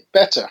that a bit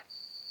better.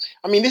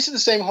 This is the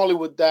same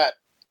Hollywood that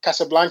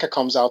Casablanca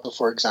comes out of,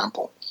 for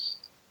example.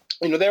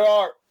 There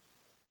are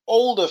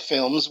older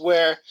films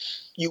where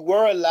you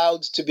were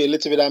allowed to be a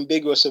little bit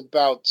ambiguous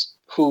about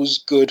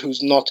who's good,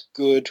 who's not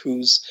good,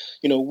 who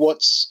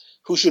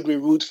should we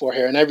root for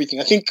here and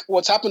everything. I think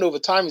what's happened over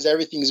time is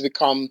everything has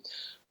become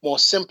more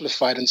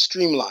simplified and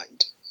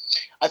streamlined.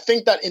 I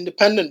think that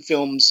independent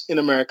films in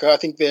America, I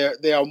think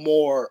they're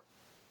more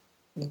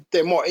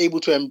able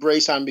to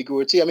embrace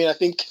ambiguity. I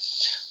think,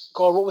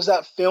 God, what was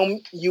that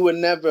film? You Were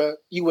Never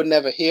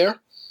Here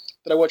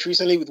that I watched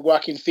recently with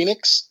Joaquin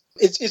Phoenix.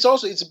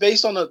 It's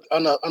based on a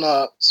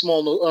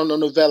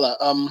novella.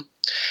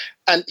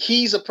 And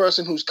he's a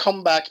person who's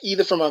come back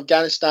either from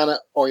Afghanistan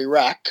or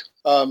Iraq.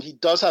 He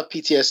does have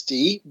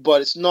PTSD,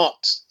 but it's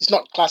not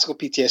classical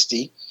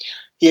PTSD.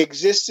 He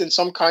exists in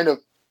some kind of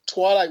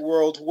twilight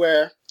world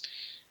where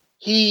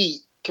he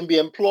can be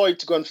employed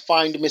to go and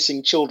find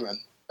missing children.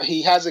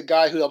 He has a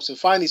guy who helps him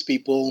find these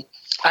people,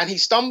 and he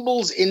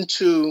stumbles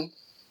into,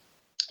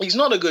 he's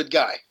not a good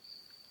guy,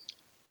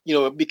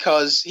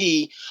 because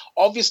he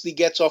obviously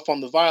gets off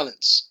on the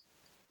violence.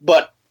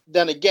 But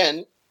then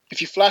again,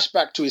 if you flash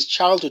back to his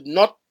childhood,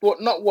 not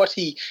what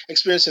he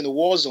experienced in the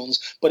war zones,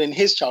 but in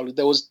his childhood,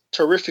 there was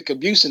terrific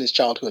abuse in his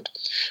childhood,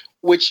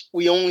 which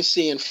we only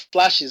see in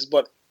flashes,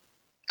 but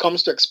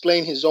comes to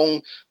explain his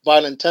own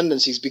violent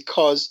tendencies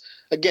because,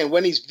 again,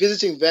 when he's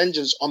visiting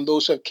vengeance on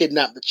those who have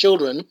kidnapped the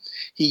children,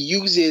 he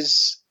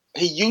uses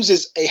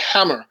a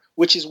hammer,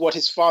 which is what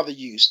his father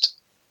used.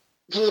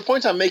 So the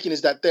point I'm making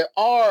is that there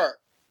are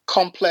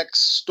complex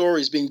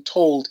stories being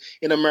told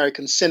in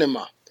American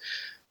cinema.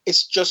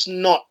 It's just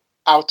not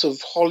out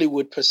of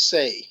Hollywood per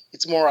se.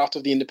 It's more out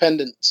of the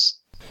independents.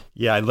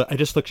 Yeah, I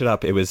just looked it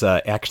up. It was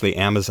actually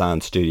Amazon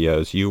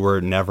Studios. You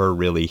Were Never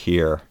Really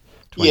Here,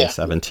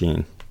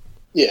 2017.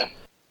 Yeah,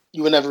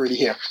 You Were Never Really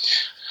Here.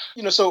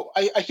 So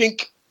I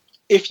think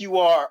if you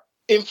are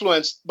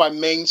influenced by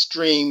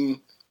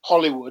mainstream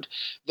Hollywood,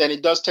 then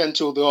it does tend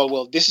to go,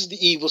 well, this is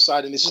the evil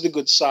side and this is the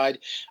good side.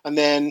 And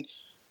then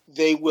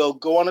they will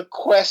go on a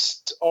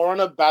quest or on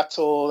a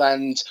battle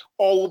and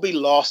all will be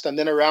lost. And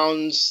then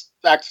around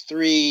Act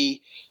 3,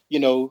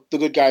 the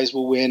good guys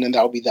will win and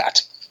that'll be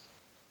that.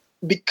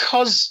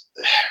 Because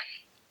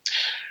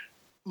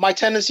my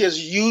tendency is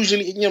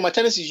usually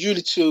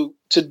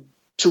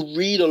to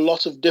read a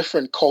lot of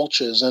different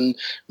cultures and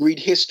read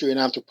history and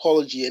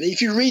anthropology. And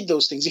if you read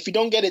those things, if you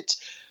don't get it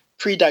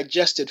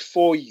pre-digested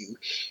for you,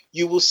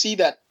 you will see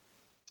that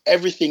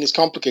everything is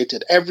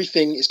complicated.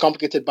 Everything is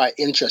complicated by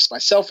interest, by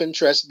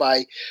self-interest,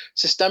 by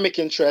systemic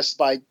interest,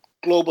 by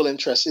global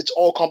interest. It's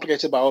all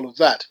complicated by all of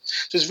that.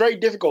 So it's very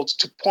difficult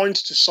to point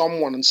to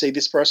someone and say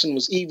this person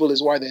was evil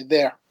is why they're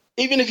there.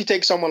 Even if you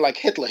take someone like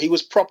Hitler, he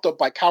was propped up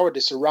by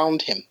cowardice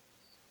around him.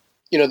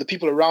 The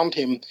people around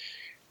him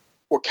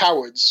were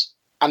cowards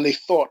and they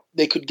thought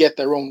they could get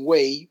their own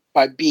way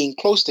by being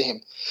close to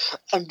him.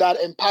 And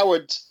that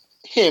empowered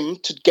him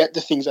to get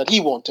the things that he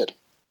wanted.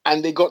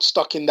 And they got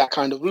stuck in that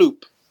kind of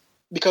loop.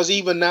 Because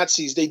even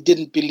Nazis, they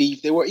didn't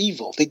believe they were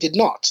evil. They did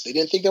not. They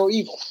didn't think they were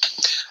evil.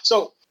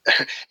 So,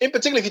 in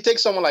particular, if you take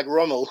someone like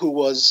Rommel, who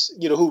was,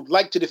 who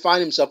liked to define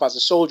himself as a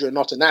soldier,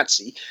 not a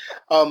Nazi,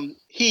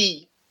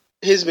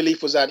 his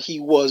belief was that he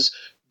was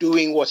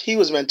doing what he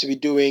was meant to be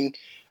doing,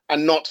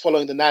 and not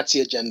following the Nazi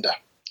agenda,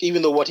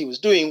 even though what he was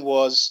doing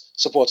was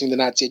supporting the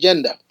Nazi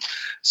agenda.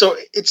 So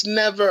it's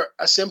never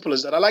as simple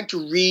as that. I like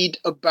to read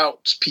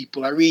about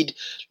people. I read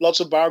lots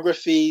of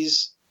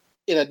biographies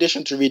in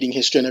addition to reading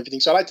history and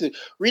everything. So I like to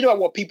read about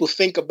what people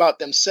think about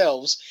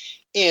themselves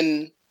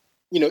in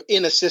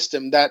a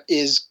system that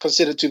is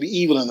considered to be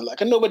evil and the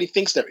like. And nobody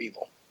thinks they're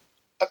evil.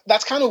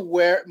 That's kind of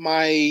where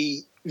my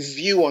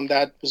view on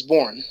that was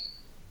born.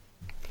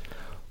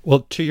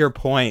 Well, to your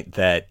point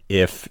that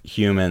if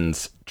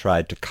humans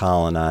tried to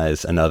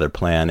colonize another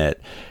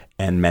planet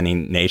and many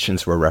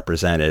nations were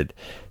represented,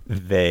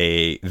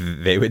 they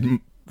would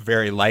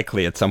very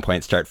likely at some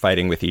point start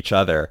fighting with each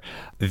other.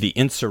 The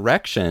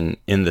insurrection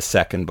in the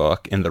second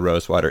book, in the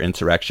Rosewater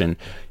Insurrection,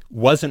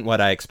 wasn't what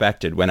I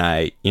expected when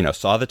I,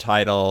 saw the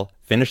title,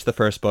 finished the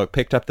first book,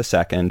 picked up the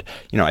second.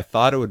 I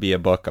thought it would be a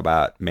book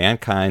about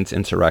mankind's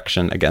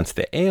insurrection against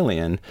the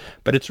alien,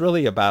 but it's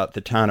really about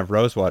the town of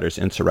Rosewater's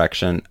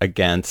insurrection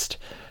against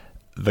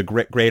the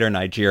greater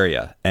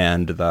Nigeria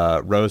and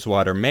the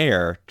Rosewater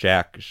mayor,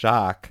 Jack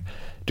Jacques,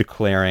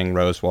 declaring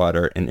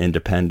Rosewater an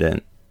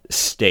independent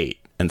state.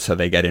 And so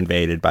they get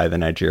invaded by the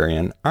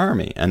Nigerian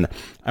army. And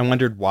I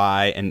wondered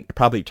why, and it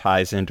probably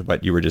ties into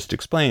what you were just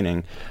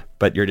explaining,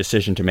 but your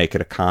decision to make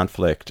it a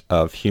conflict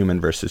of human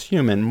versus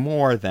human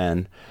more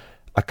than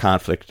a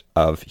conflict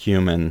of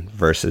human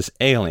versus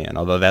alien,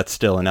 although that's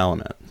still an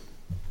element.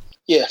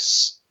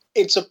 Yes.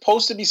 It's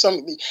supposed to be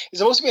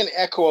an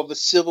echo of the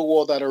Civil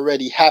War that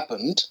already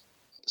happened.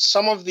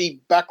 Some of the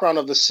background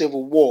of the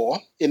Civil War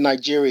in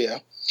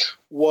Nigeria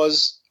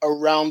was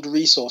around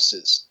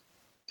resources.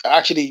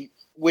 Actually,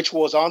 which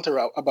wars aren't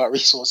about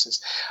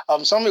resources?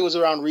 Some of it was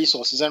around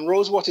resources, and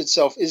Rosewater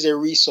itself is a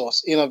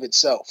resource in of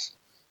itself.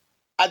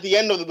 At the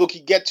end of the book,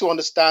 you get to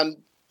understand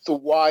the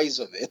whys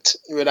of it,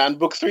 and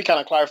book 3 kind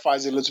of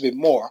clarifies it a little bit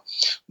more.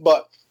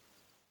 But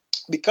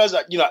because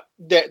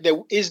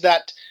there is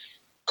that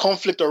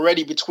conflict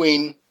already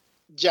between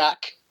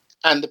Jack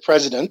and the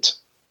president,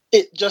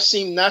 it just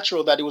seemed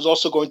natural that it was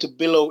also going to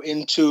billow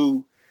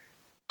into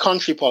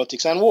country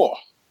politics and war.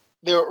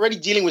 They're already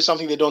dealing with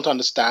something they don't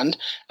understand.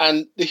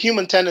 And the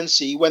human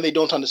tendency when they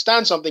don't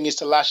understand something is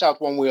to lash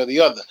out one way or the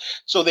other.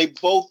 So they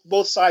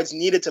both sides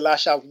needed to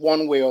lash out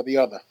one way or the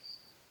other.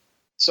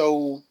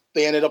 So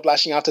they ended up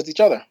lashing out at each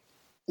other,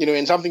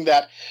 in something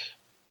that,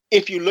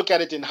 if you look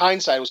at it in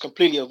hindsight, was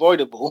completely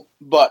avoidable.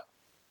 But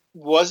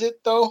was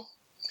it though?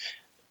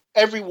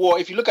 Every war,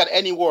 if you look at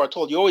any war at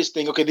all, you always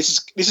think, okay,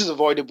 this is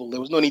avoidable. There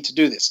was no need to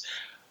do this.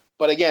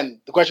 But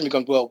again, the question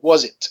becomes, well,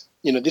 was it?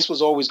 This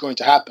was always going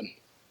to happen.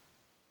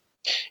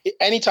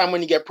 Anytime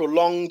when you get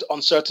prolonged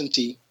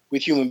uncertainty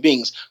with human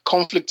beings,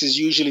 conflict is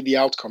usually the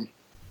outcome.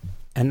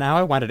 And now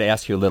I wanted to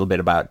ask you a little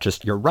bit about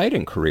just your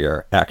writing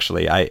career,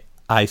 actually.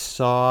 I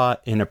saw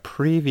in a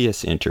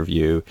previous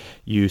interview,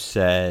 you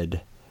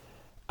said,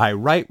 I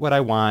write what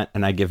I want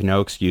and I give no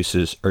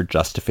excuses or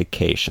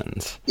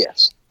justifications.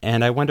 Yes.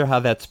 And I wonder how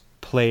that's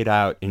played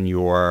out in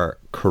your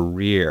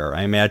career.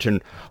 I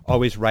imagine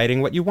always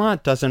writing what you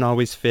want doesn't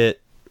always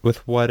fit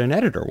with what an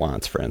editor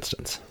wants, for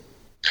instance.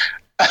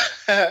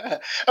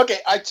 Okay,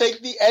 I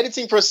take the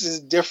editing process is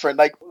different.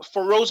 Like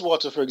for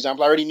Rosewater, for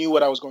example, I already knew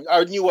what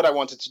I knew what I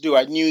wanted to do.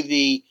 I knew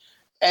the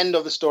end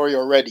of the story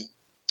already.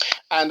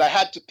 And I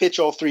had to pitch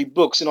all 3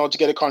 books in order to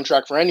get a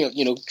contract for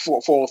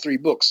for all 3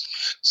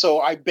 books. So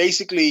I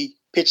basically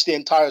pitched the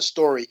entire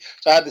story.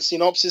 So I had the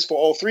synopsis for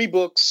all 3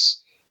 books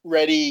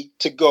ready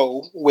to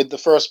go with the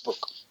first book.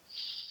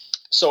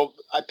 So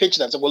I pitched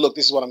that and said, well, look,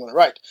 this is what I'm going to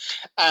write.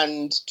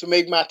 And to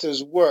make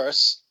matters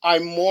worse,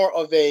 I'm more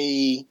of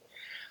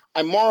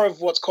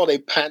what's called a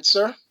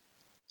pantser,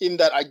 in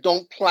that I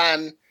don't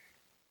plan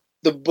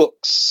the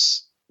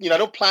books. I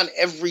don't plan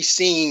every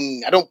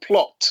scene. I don't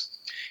plot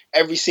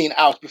every scene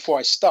out before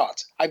I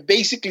start. I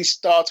basically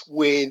start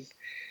with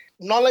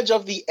knowledge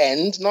of the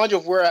end, knowledge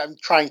of where I'm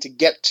trying to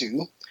get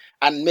to,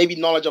 and maybe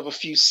knowledge of a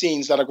few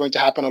scenes that are going to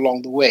happen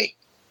along the way.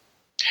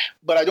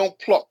 But I don't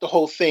plot the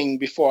whole thing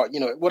before.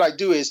 What I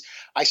do is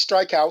I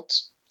strike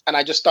out and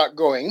I just start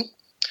going.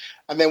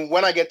 And then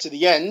when I get to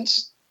the end,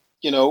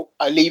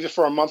 I leave it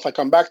for a month, I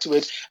come back to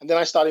it, and then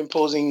I start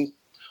imposing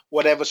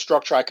whatever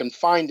structure I can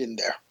find in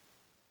there.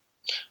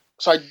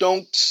 So I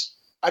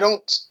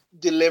don't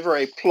deliver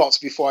a plot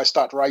before I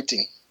start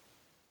writing.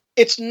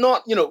 It's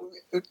not,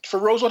 for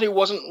Rosewater, it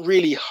wasn't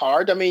really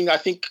hard. I mean, I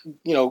think,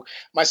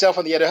 myself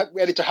and the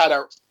editor had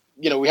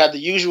we had the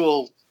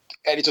usual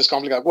editor's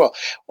conflict, like, well,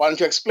 why don't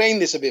you explain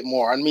this a bit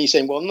more? And me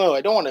saying, well, no,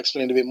 I don't want to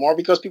explain it a bit more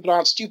because people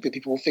aren't stupid.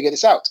 People will figure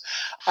this out.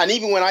 And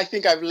even when I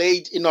think I've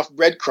laid enough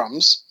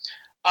breadcrumbs,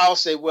 I'll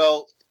say,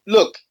 well,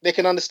 look, they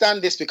can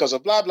understand this because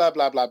of blah, blah,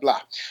 blah, blah,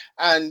 blah.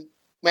 And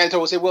my editor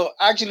will say, well,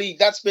 actually,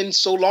 that's been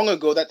so long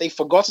ago that they've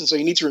forgotten, so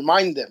you need to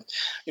remind them.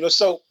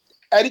 So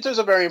editors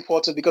are very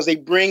important because they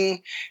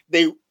represent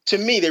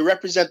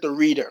the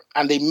reader,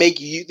 and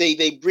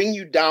they bring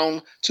you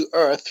down to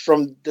earth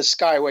from the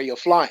sky where you're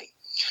flying.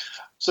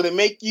 So they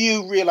make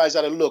you realize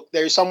that, look,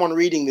 there is someone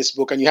reading this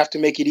book, and you have to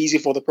make it easy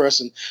for the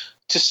person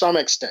to some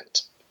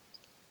extent.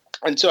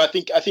 And so I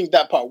think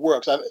that part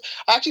works. I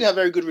actually have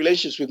very good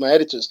relationships with my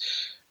editors.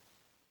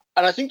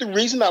 And I think the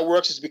reason that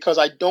works is because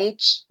I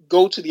don't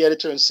go to the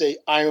editor and say,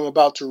 I am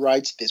about to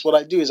write this. What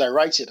I do is I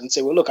write it and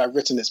say, well, look, I've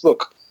written this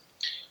book.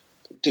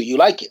 Do you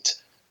like it?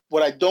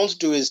 What I don't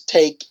do is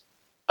take,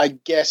 I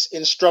guess,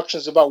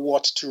 instructions about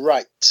what to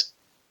write.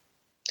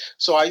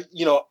 So I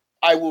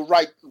will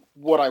write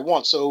what I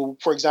want. So,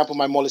 for example,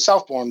 my Molly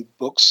Southbourne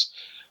books,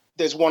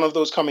 there's one of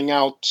those coming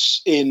out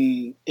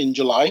in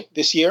July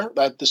this year,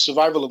 that The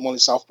Survival of Molly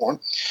Southbourne.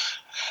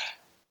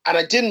 And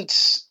I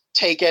didn't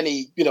take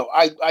any,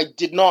 I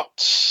did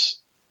not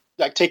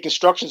take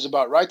instructions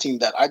about writing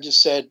that. I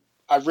just said,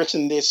 I've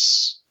written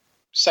this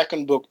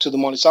second book to the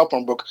Molly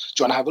Southbourne book.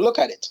 Do you want to have a look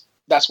at it?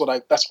 That's what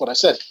I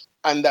said.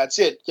 And that's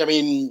it. I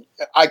mean,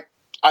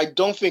 I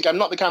don't think, I'm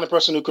not the kind of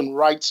person who can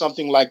write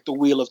something like The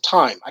Wheel of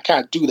Time. I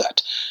can't do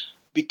that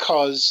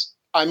because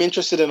I'm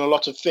interested in a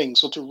lot of things.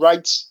 So to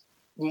write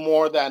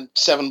more than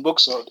 7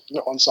 books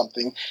on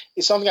something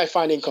is something I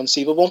find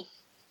inconceivable.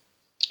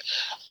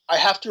 I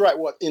have to write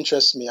what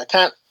interests me. I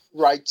can't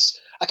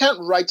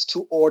write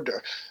to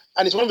order.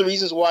 And it's one of the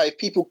reasons why if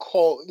people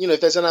call, if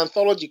there's an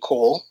anthology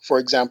call, for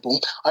example,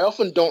 I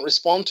often don't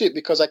respond to it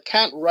because I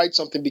can't write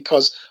something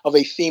because of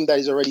a theme that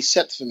is already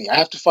set for me. I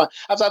have to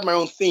have my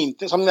own theme,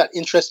 something that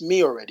interests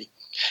me already.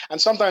 And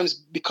sometimes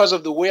because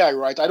of the way I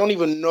write, I don't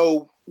even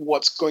know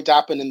what's going to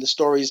happen in the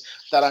stories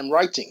that I'm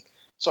writing.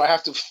 So I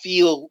have to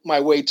feel my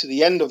way to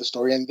the end of the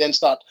story and then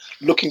start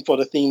looking for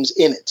the themes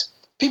in it.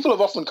 People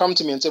have often come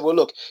to me and said, well,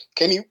 look,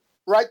 can you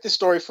write this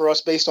story for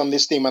us based on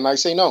this theme? And I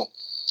say no.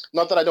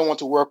 Not that I don't want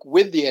to work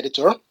with the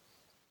editor,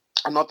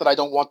 and not that I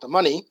don't want the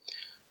money,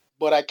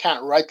 but I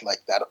can't write like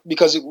that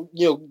because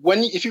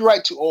if you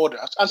write to order,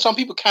 and some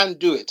people can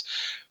do it,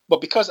 but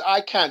because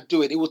I can't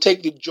do it, it will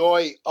take the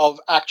joy of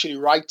actually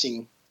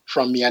writing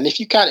from me. And if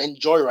you can't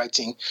enjoy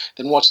writing,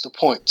 then what's the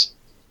point?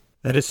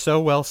 That is so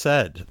well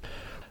said.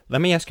 Let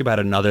me ask you about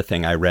another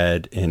thing I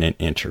read in an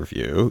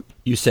interview.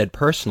 You said,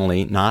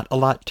 personally, not a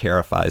lot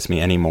terrifies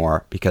me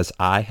anymore because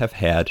I have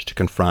had to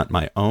confront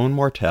my own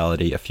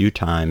mortality a few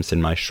times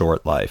in my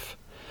short life.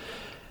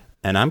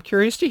 And I'm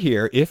curious to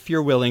hear if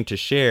you're willing to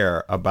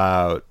share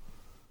about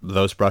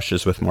those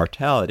brushes with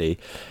mortality.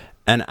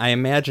 And I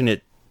imagine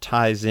it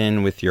ties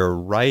in with your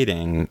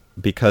writing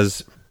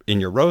because in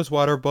your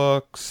Rosewater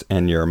books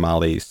and your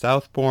Molly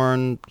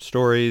Southbourne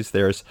stories,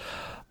 there's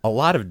a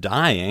lot of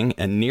dying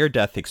and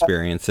near-death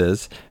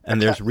experiences,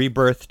 and there's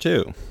rebirth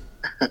too.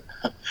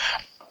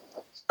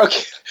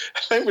 Okay,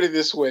 let me put it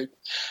this way.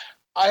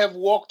 I have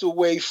walked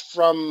away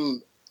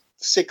from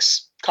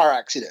 6 car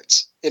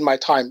accidents in my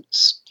time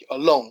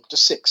alone,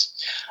 just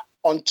 6.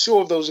 On 2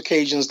 of those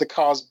occasions, the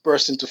cars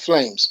burst into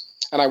flames,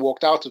 and I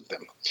walked out of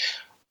them.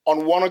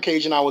 On one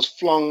occasion, I was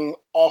flung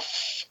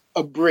off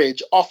a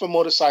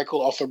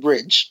motorcycle off a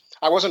bridge.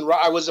 I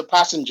was a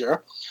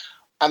passenger.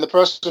 And the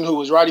person who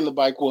was riding the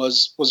bike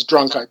was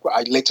drunk,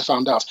 I later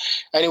found out.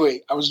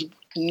 Anyway, I was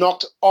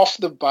knocked off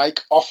the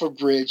bike, off a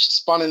bridge,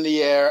 spun in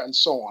the air, and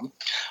so on.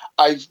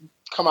 I've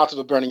come out of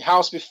a burning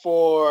house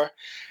before.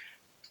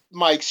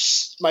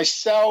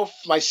 Myself,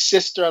 my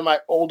sister, and my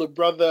older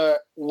brother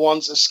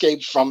once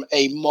escaped from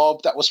a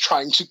mob that was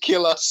trying to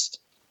kill us,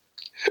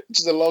 which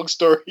is a long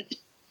story.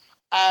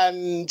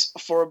 And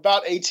for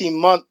about 18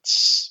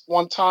 months,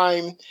 one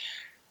time,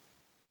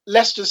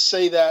 let's just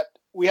say that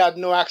we had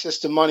no access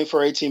to money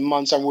for 18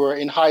 months and we were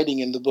in hiding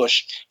in the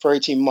bush for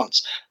 18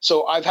 months.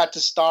 So I've had to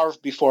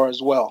starve before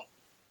as well.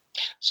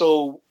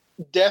 So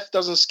death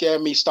doesn't scare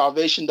me.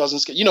 Starvation doesn't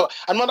scare.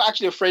 I'm not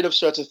actually afraid of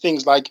certain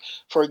things like,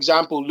 for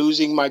example,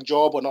 losing my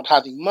job or not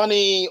having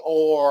money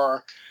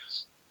or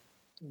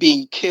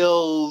being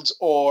killed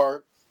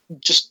or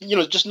just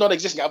not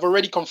existing. I've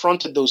already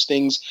confronted those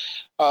things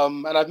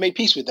and I've made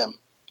peace with them.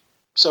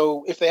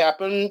 So if they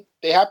happen,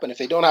 they happen. If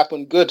they don't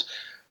happen, good.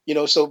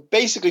 So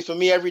basically for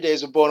me, every day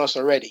is a bonus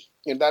already.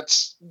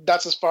 That's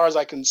as far as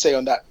I can say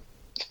on that.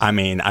 I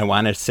mean, I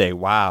want to say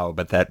wow,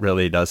 but that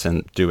really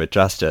doesn't do it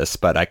justice.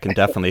 But I can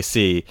definitely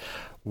see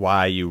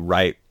why you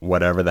write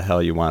whatever the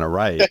hell you want to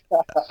write,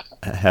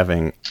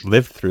 having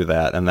lived through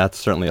that. And that's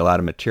certainly a lot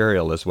of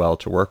material as well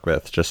to work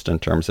with, just in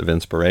terms of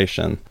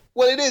inspiration.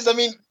 Well, it is. I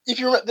mean, if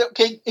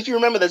you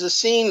remember, there's a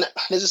scene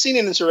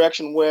in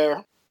Insurrection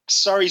where,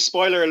 sorry,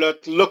 spoiler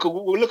alert, look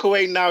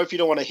away now if you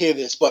don't want to hear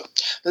this, but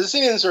there's a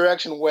scene in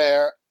Insurrection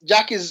where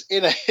Jack is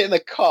in a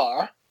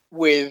car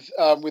with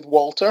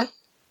Walter,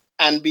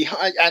 and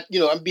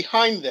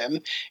behind them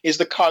is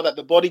the car that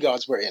the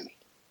bodyguards were in.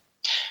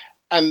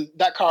 And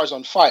that car is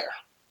on fire.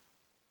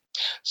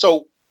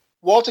 So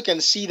Walter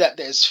can see that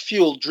there's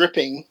fuel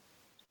dripping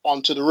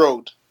onto the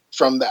road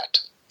from that.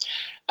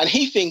 And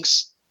he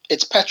thinks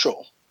it's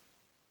petrol.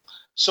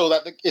 So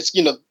that it's,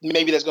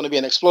 maybe there's going to be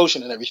an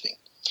explosion and everything.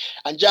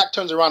 And Jack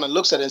turns around and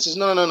looks at it and says,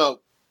 no,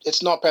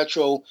 it's not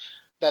petrol.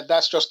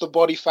 That's just the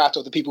body fat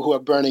of the people who are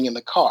burning in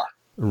the car.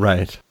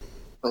 Right.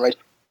 All right.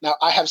 Now,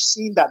 I have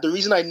seen that. The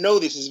reason I know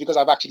this is because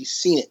I've actually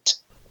seen it.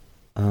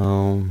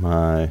 Oh,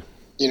 my.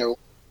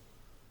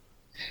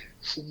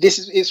 this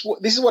is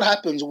what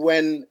happens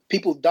when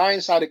people die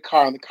inside a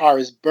car and the car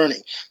is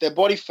burning. Their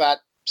body fat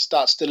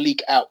starts to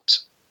leak out.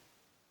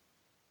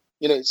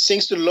 It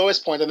sinks to the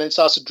lowest point and then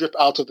starts to drip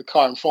out of the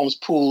car and forms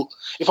pools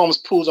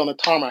on the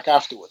tarmac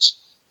afterwards.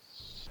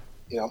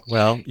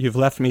 Well, you've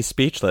left me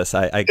speechless.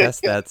 I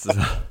guess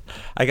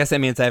I guess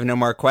that means I have no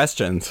more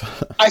questions.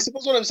 I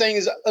suppose what I'm saying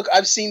is, look,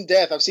 I've seen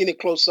death. I've seen it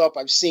close up.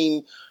 I've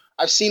seen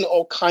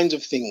all kinds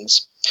of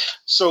things.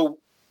 So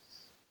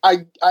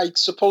I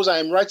suppose I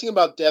am writing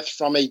about death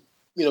from a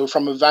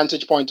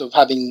vantage point of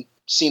having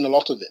seen a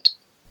lot of it,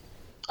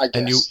 I guess.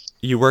 And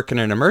you work in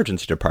an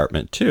emergency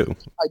department too.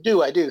 I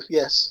do,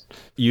 yes.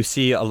 You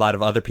see a lot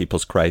of other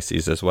people's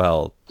crises as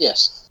well.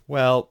 Yes.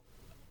 Well,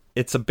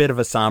 it's a bit of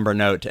a somber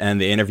note to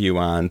end the interview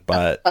on,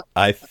 but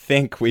I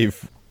think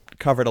we've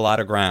covered a lot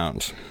of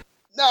ground.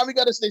 No, we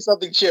got to say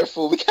something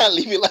cheerful. We can't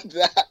leave it like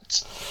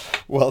that.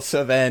 Well,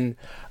 so then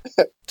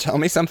tell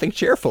me something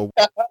cheerful.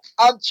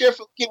 I'm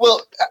cheerful.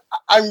 Well,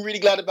 I'm really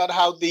glad about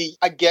how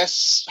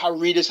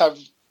readers have,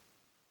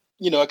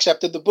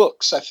 accepted the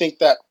books. I think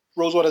that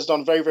Rosewater has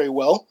done very, very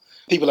well.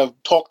 People have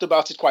talked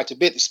about it quite a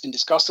bit. It's been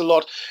discussed a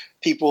lot.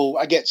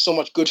 I get so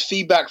much good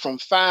feedback from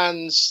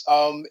fans.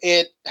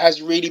 It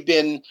has really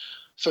been,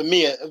 for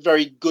me, a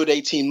very good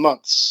 18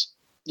 months.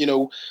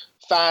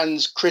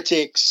 Fans,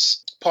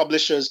 critics,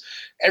 publishers,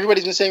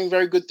 everybody's been saying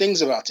very good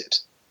things about it.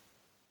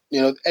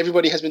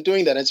 Everybody has been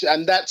doing that.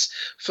 And that's,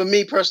 for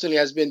me personally,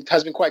 has been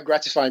quite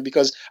gratifying,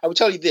 because I will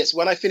tell you this,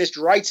 when I finished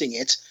writing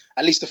it,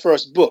 at least the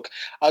first book,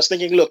 I was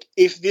thinking, look,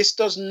 if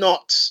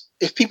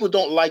people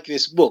don't like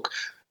this book,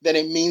 then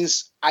it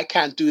means I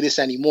can't do this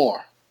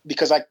anymore,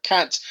 because I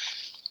can't.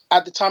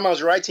 At the time I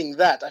was writing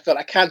that, I felt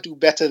I can't do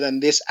better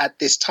than this at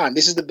this time.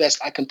 This is the best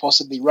I can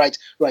possibly write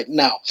right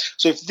now.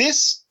 So if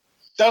this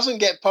doesn't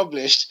get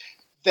published,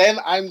 then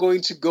I'm going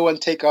to go and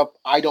take up,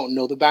 I don't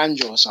know, the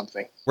banjo or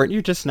something. Weren't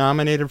you just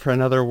nominated for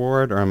another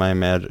award, or am I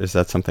mad? Is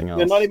that something else?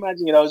 You're not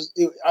imagining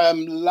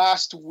it.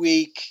 Last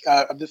week,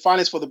 the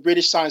finalist for the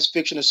British Science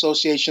Fiction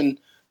Association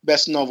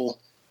Best Novel.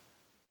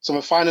 So I'm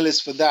a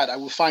finalist for that. I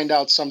will find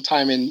out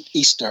sometime in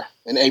Easter,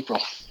 in April.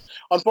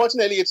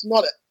 Unfortunately, it's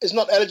not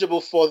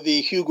eligible for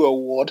the Hugo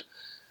Award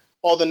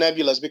or the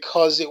Nebulas,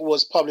 because it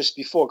was published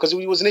before. Because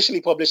it was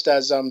initially published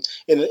as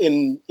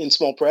in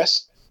small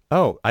press.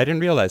 Oh, I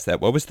didn't realize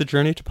that. What was the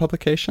journey to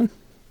publication?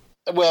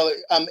 Well,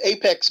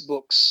 Apex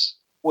Books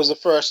was the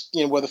first,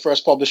 were the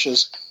first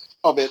publishers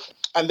of it,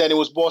 and then it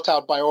was bought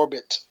out by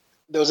Orbit.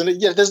 You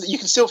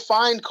can still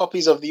find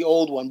copies of the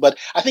old one, but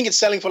I think it's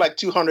selling for like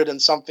 200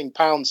 and something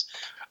pounds.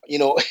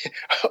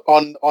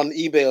 On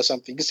eBay or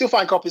something. You can still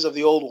find copies of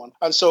the old one.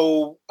 And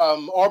so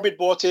Orbit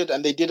bought it,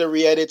 and they did a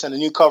re-edit and a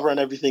new cover and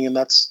everything, and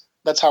that's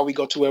how we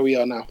got to where we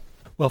are now.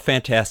 Well,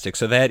 fantastic.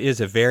 So that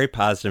is a very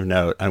positive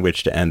note on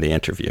which to end the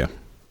interview.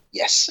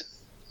 Yes.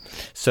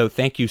 So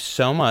thank you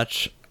so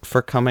much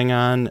for coming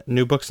on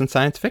New Books in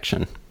Science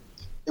Fiction.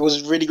 It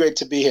was really great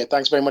to be here.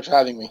 Thanks very much for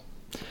having me.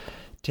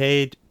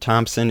 Tade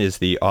Thompson is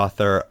the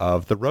author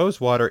of The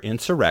Rosewater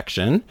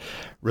Insurrection,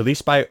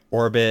 released by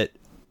Orbit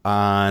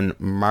on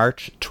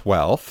March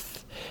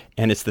 12th,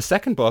 and it's the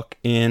second book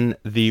in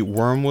the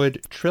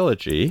Wormwood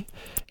trilogy.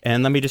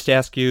 And let me just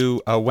ask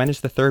you, when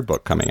is the third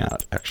book coming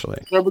out, actually?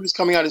 The third book is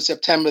coming out in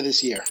September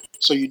this year,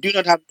 so you do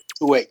not have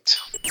to wait.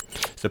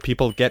 So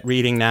people get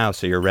reading now,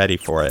 so you're ready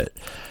for it.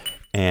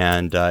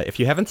 And if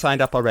you haven't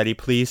signed up already,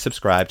 please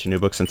subscribe to New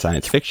Books in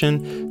Science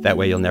Fiction. That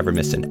way you'll never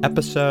miss an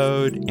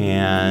episode.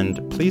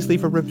 And please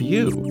leave a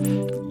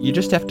review. You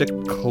just have to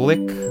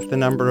click the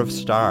number of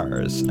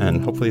stars,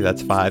 and hopefully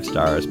that's 5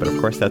 stars, but of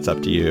course that's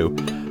up to you.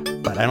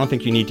 But I don't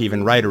think you need to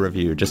even write a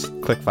review. Just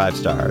click 5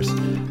 stars.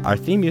 Our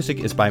theme music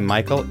is by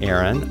Michael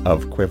Aaron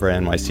of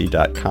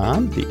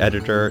QuiverNYC.com. The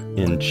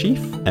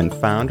editor-in-chief and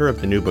founder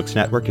of the New Books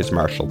Network is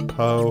Marshall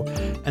Poe,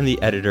 and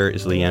the editor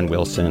is Leanne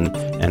Wilson,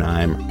 and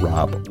I'm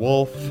Rob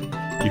Wolf.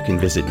 You can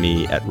visit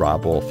me at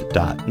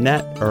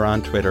robwolf.net or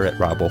on Twitter at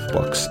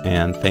robwolfbooks.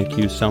 And thank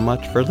you so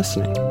much for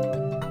listening.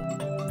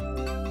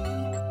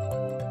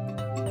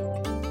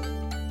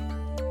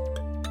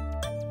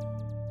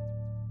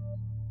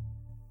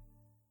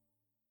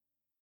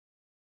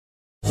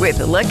 With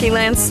the Lucky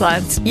Land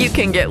Slots, you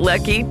can get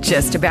lucky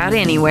just about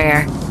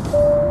anywhere.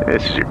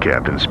 This is your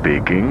captain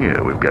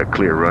speaking. We've got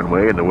clear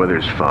runway and the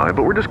weather's fine,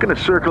 but we're just going to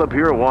circle up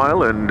here a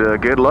while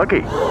and get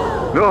lucky.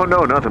 No,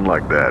 nothing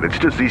like that. It's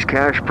just these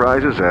cash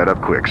prizes add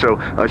up quick. So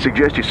I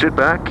suggest you sit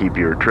back, keep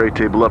your tray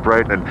table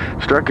upright,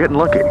 and start getting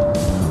lucky.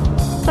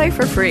 Play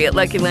for free at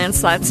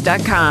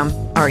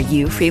LuckyLandSlots.com. Are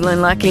you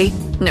feeling lucky?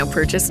 No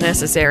purchase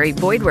necessary.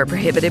 Void where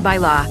prohibited by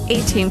law.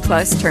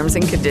 18+ terms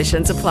and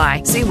conditions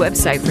apply. See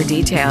website for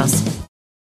details.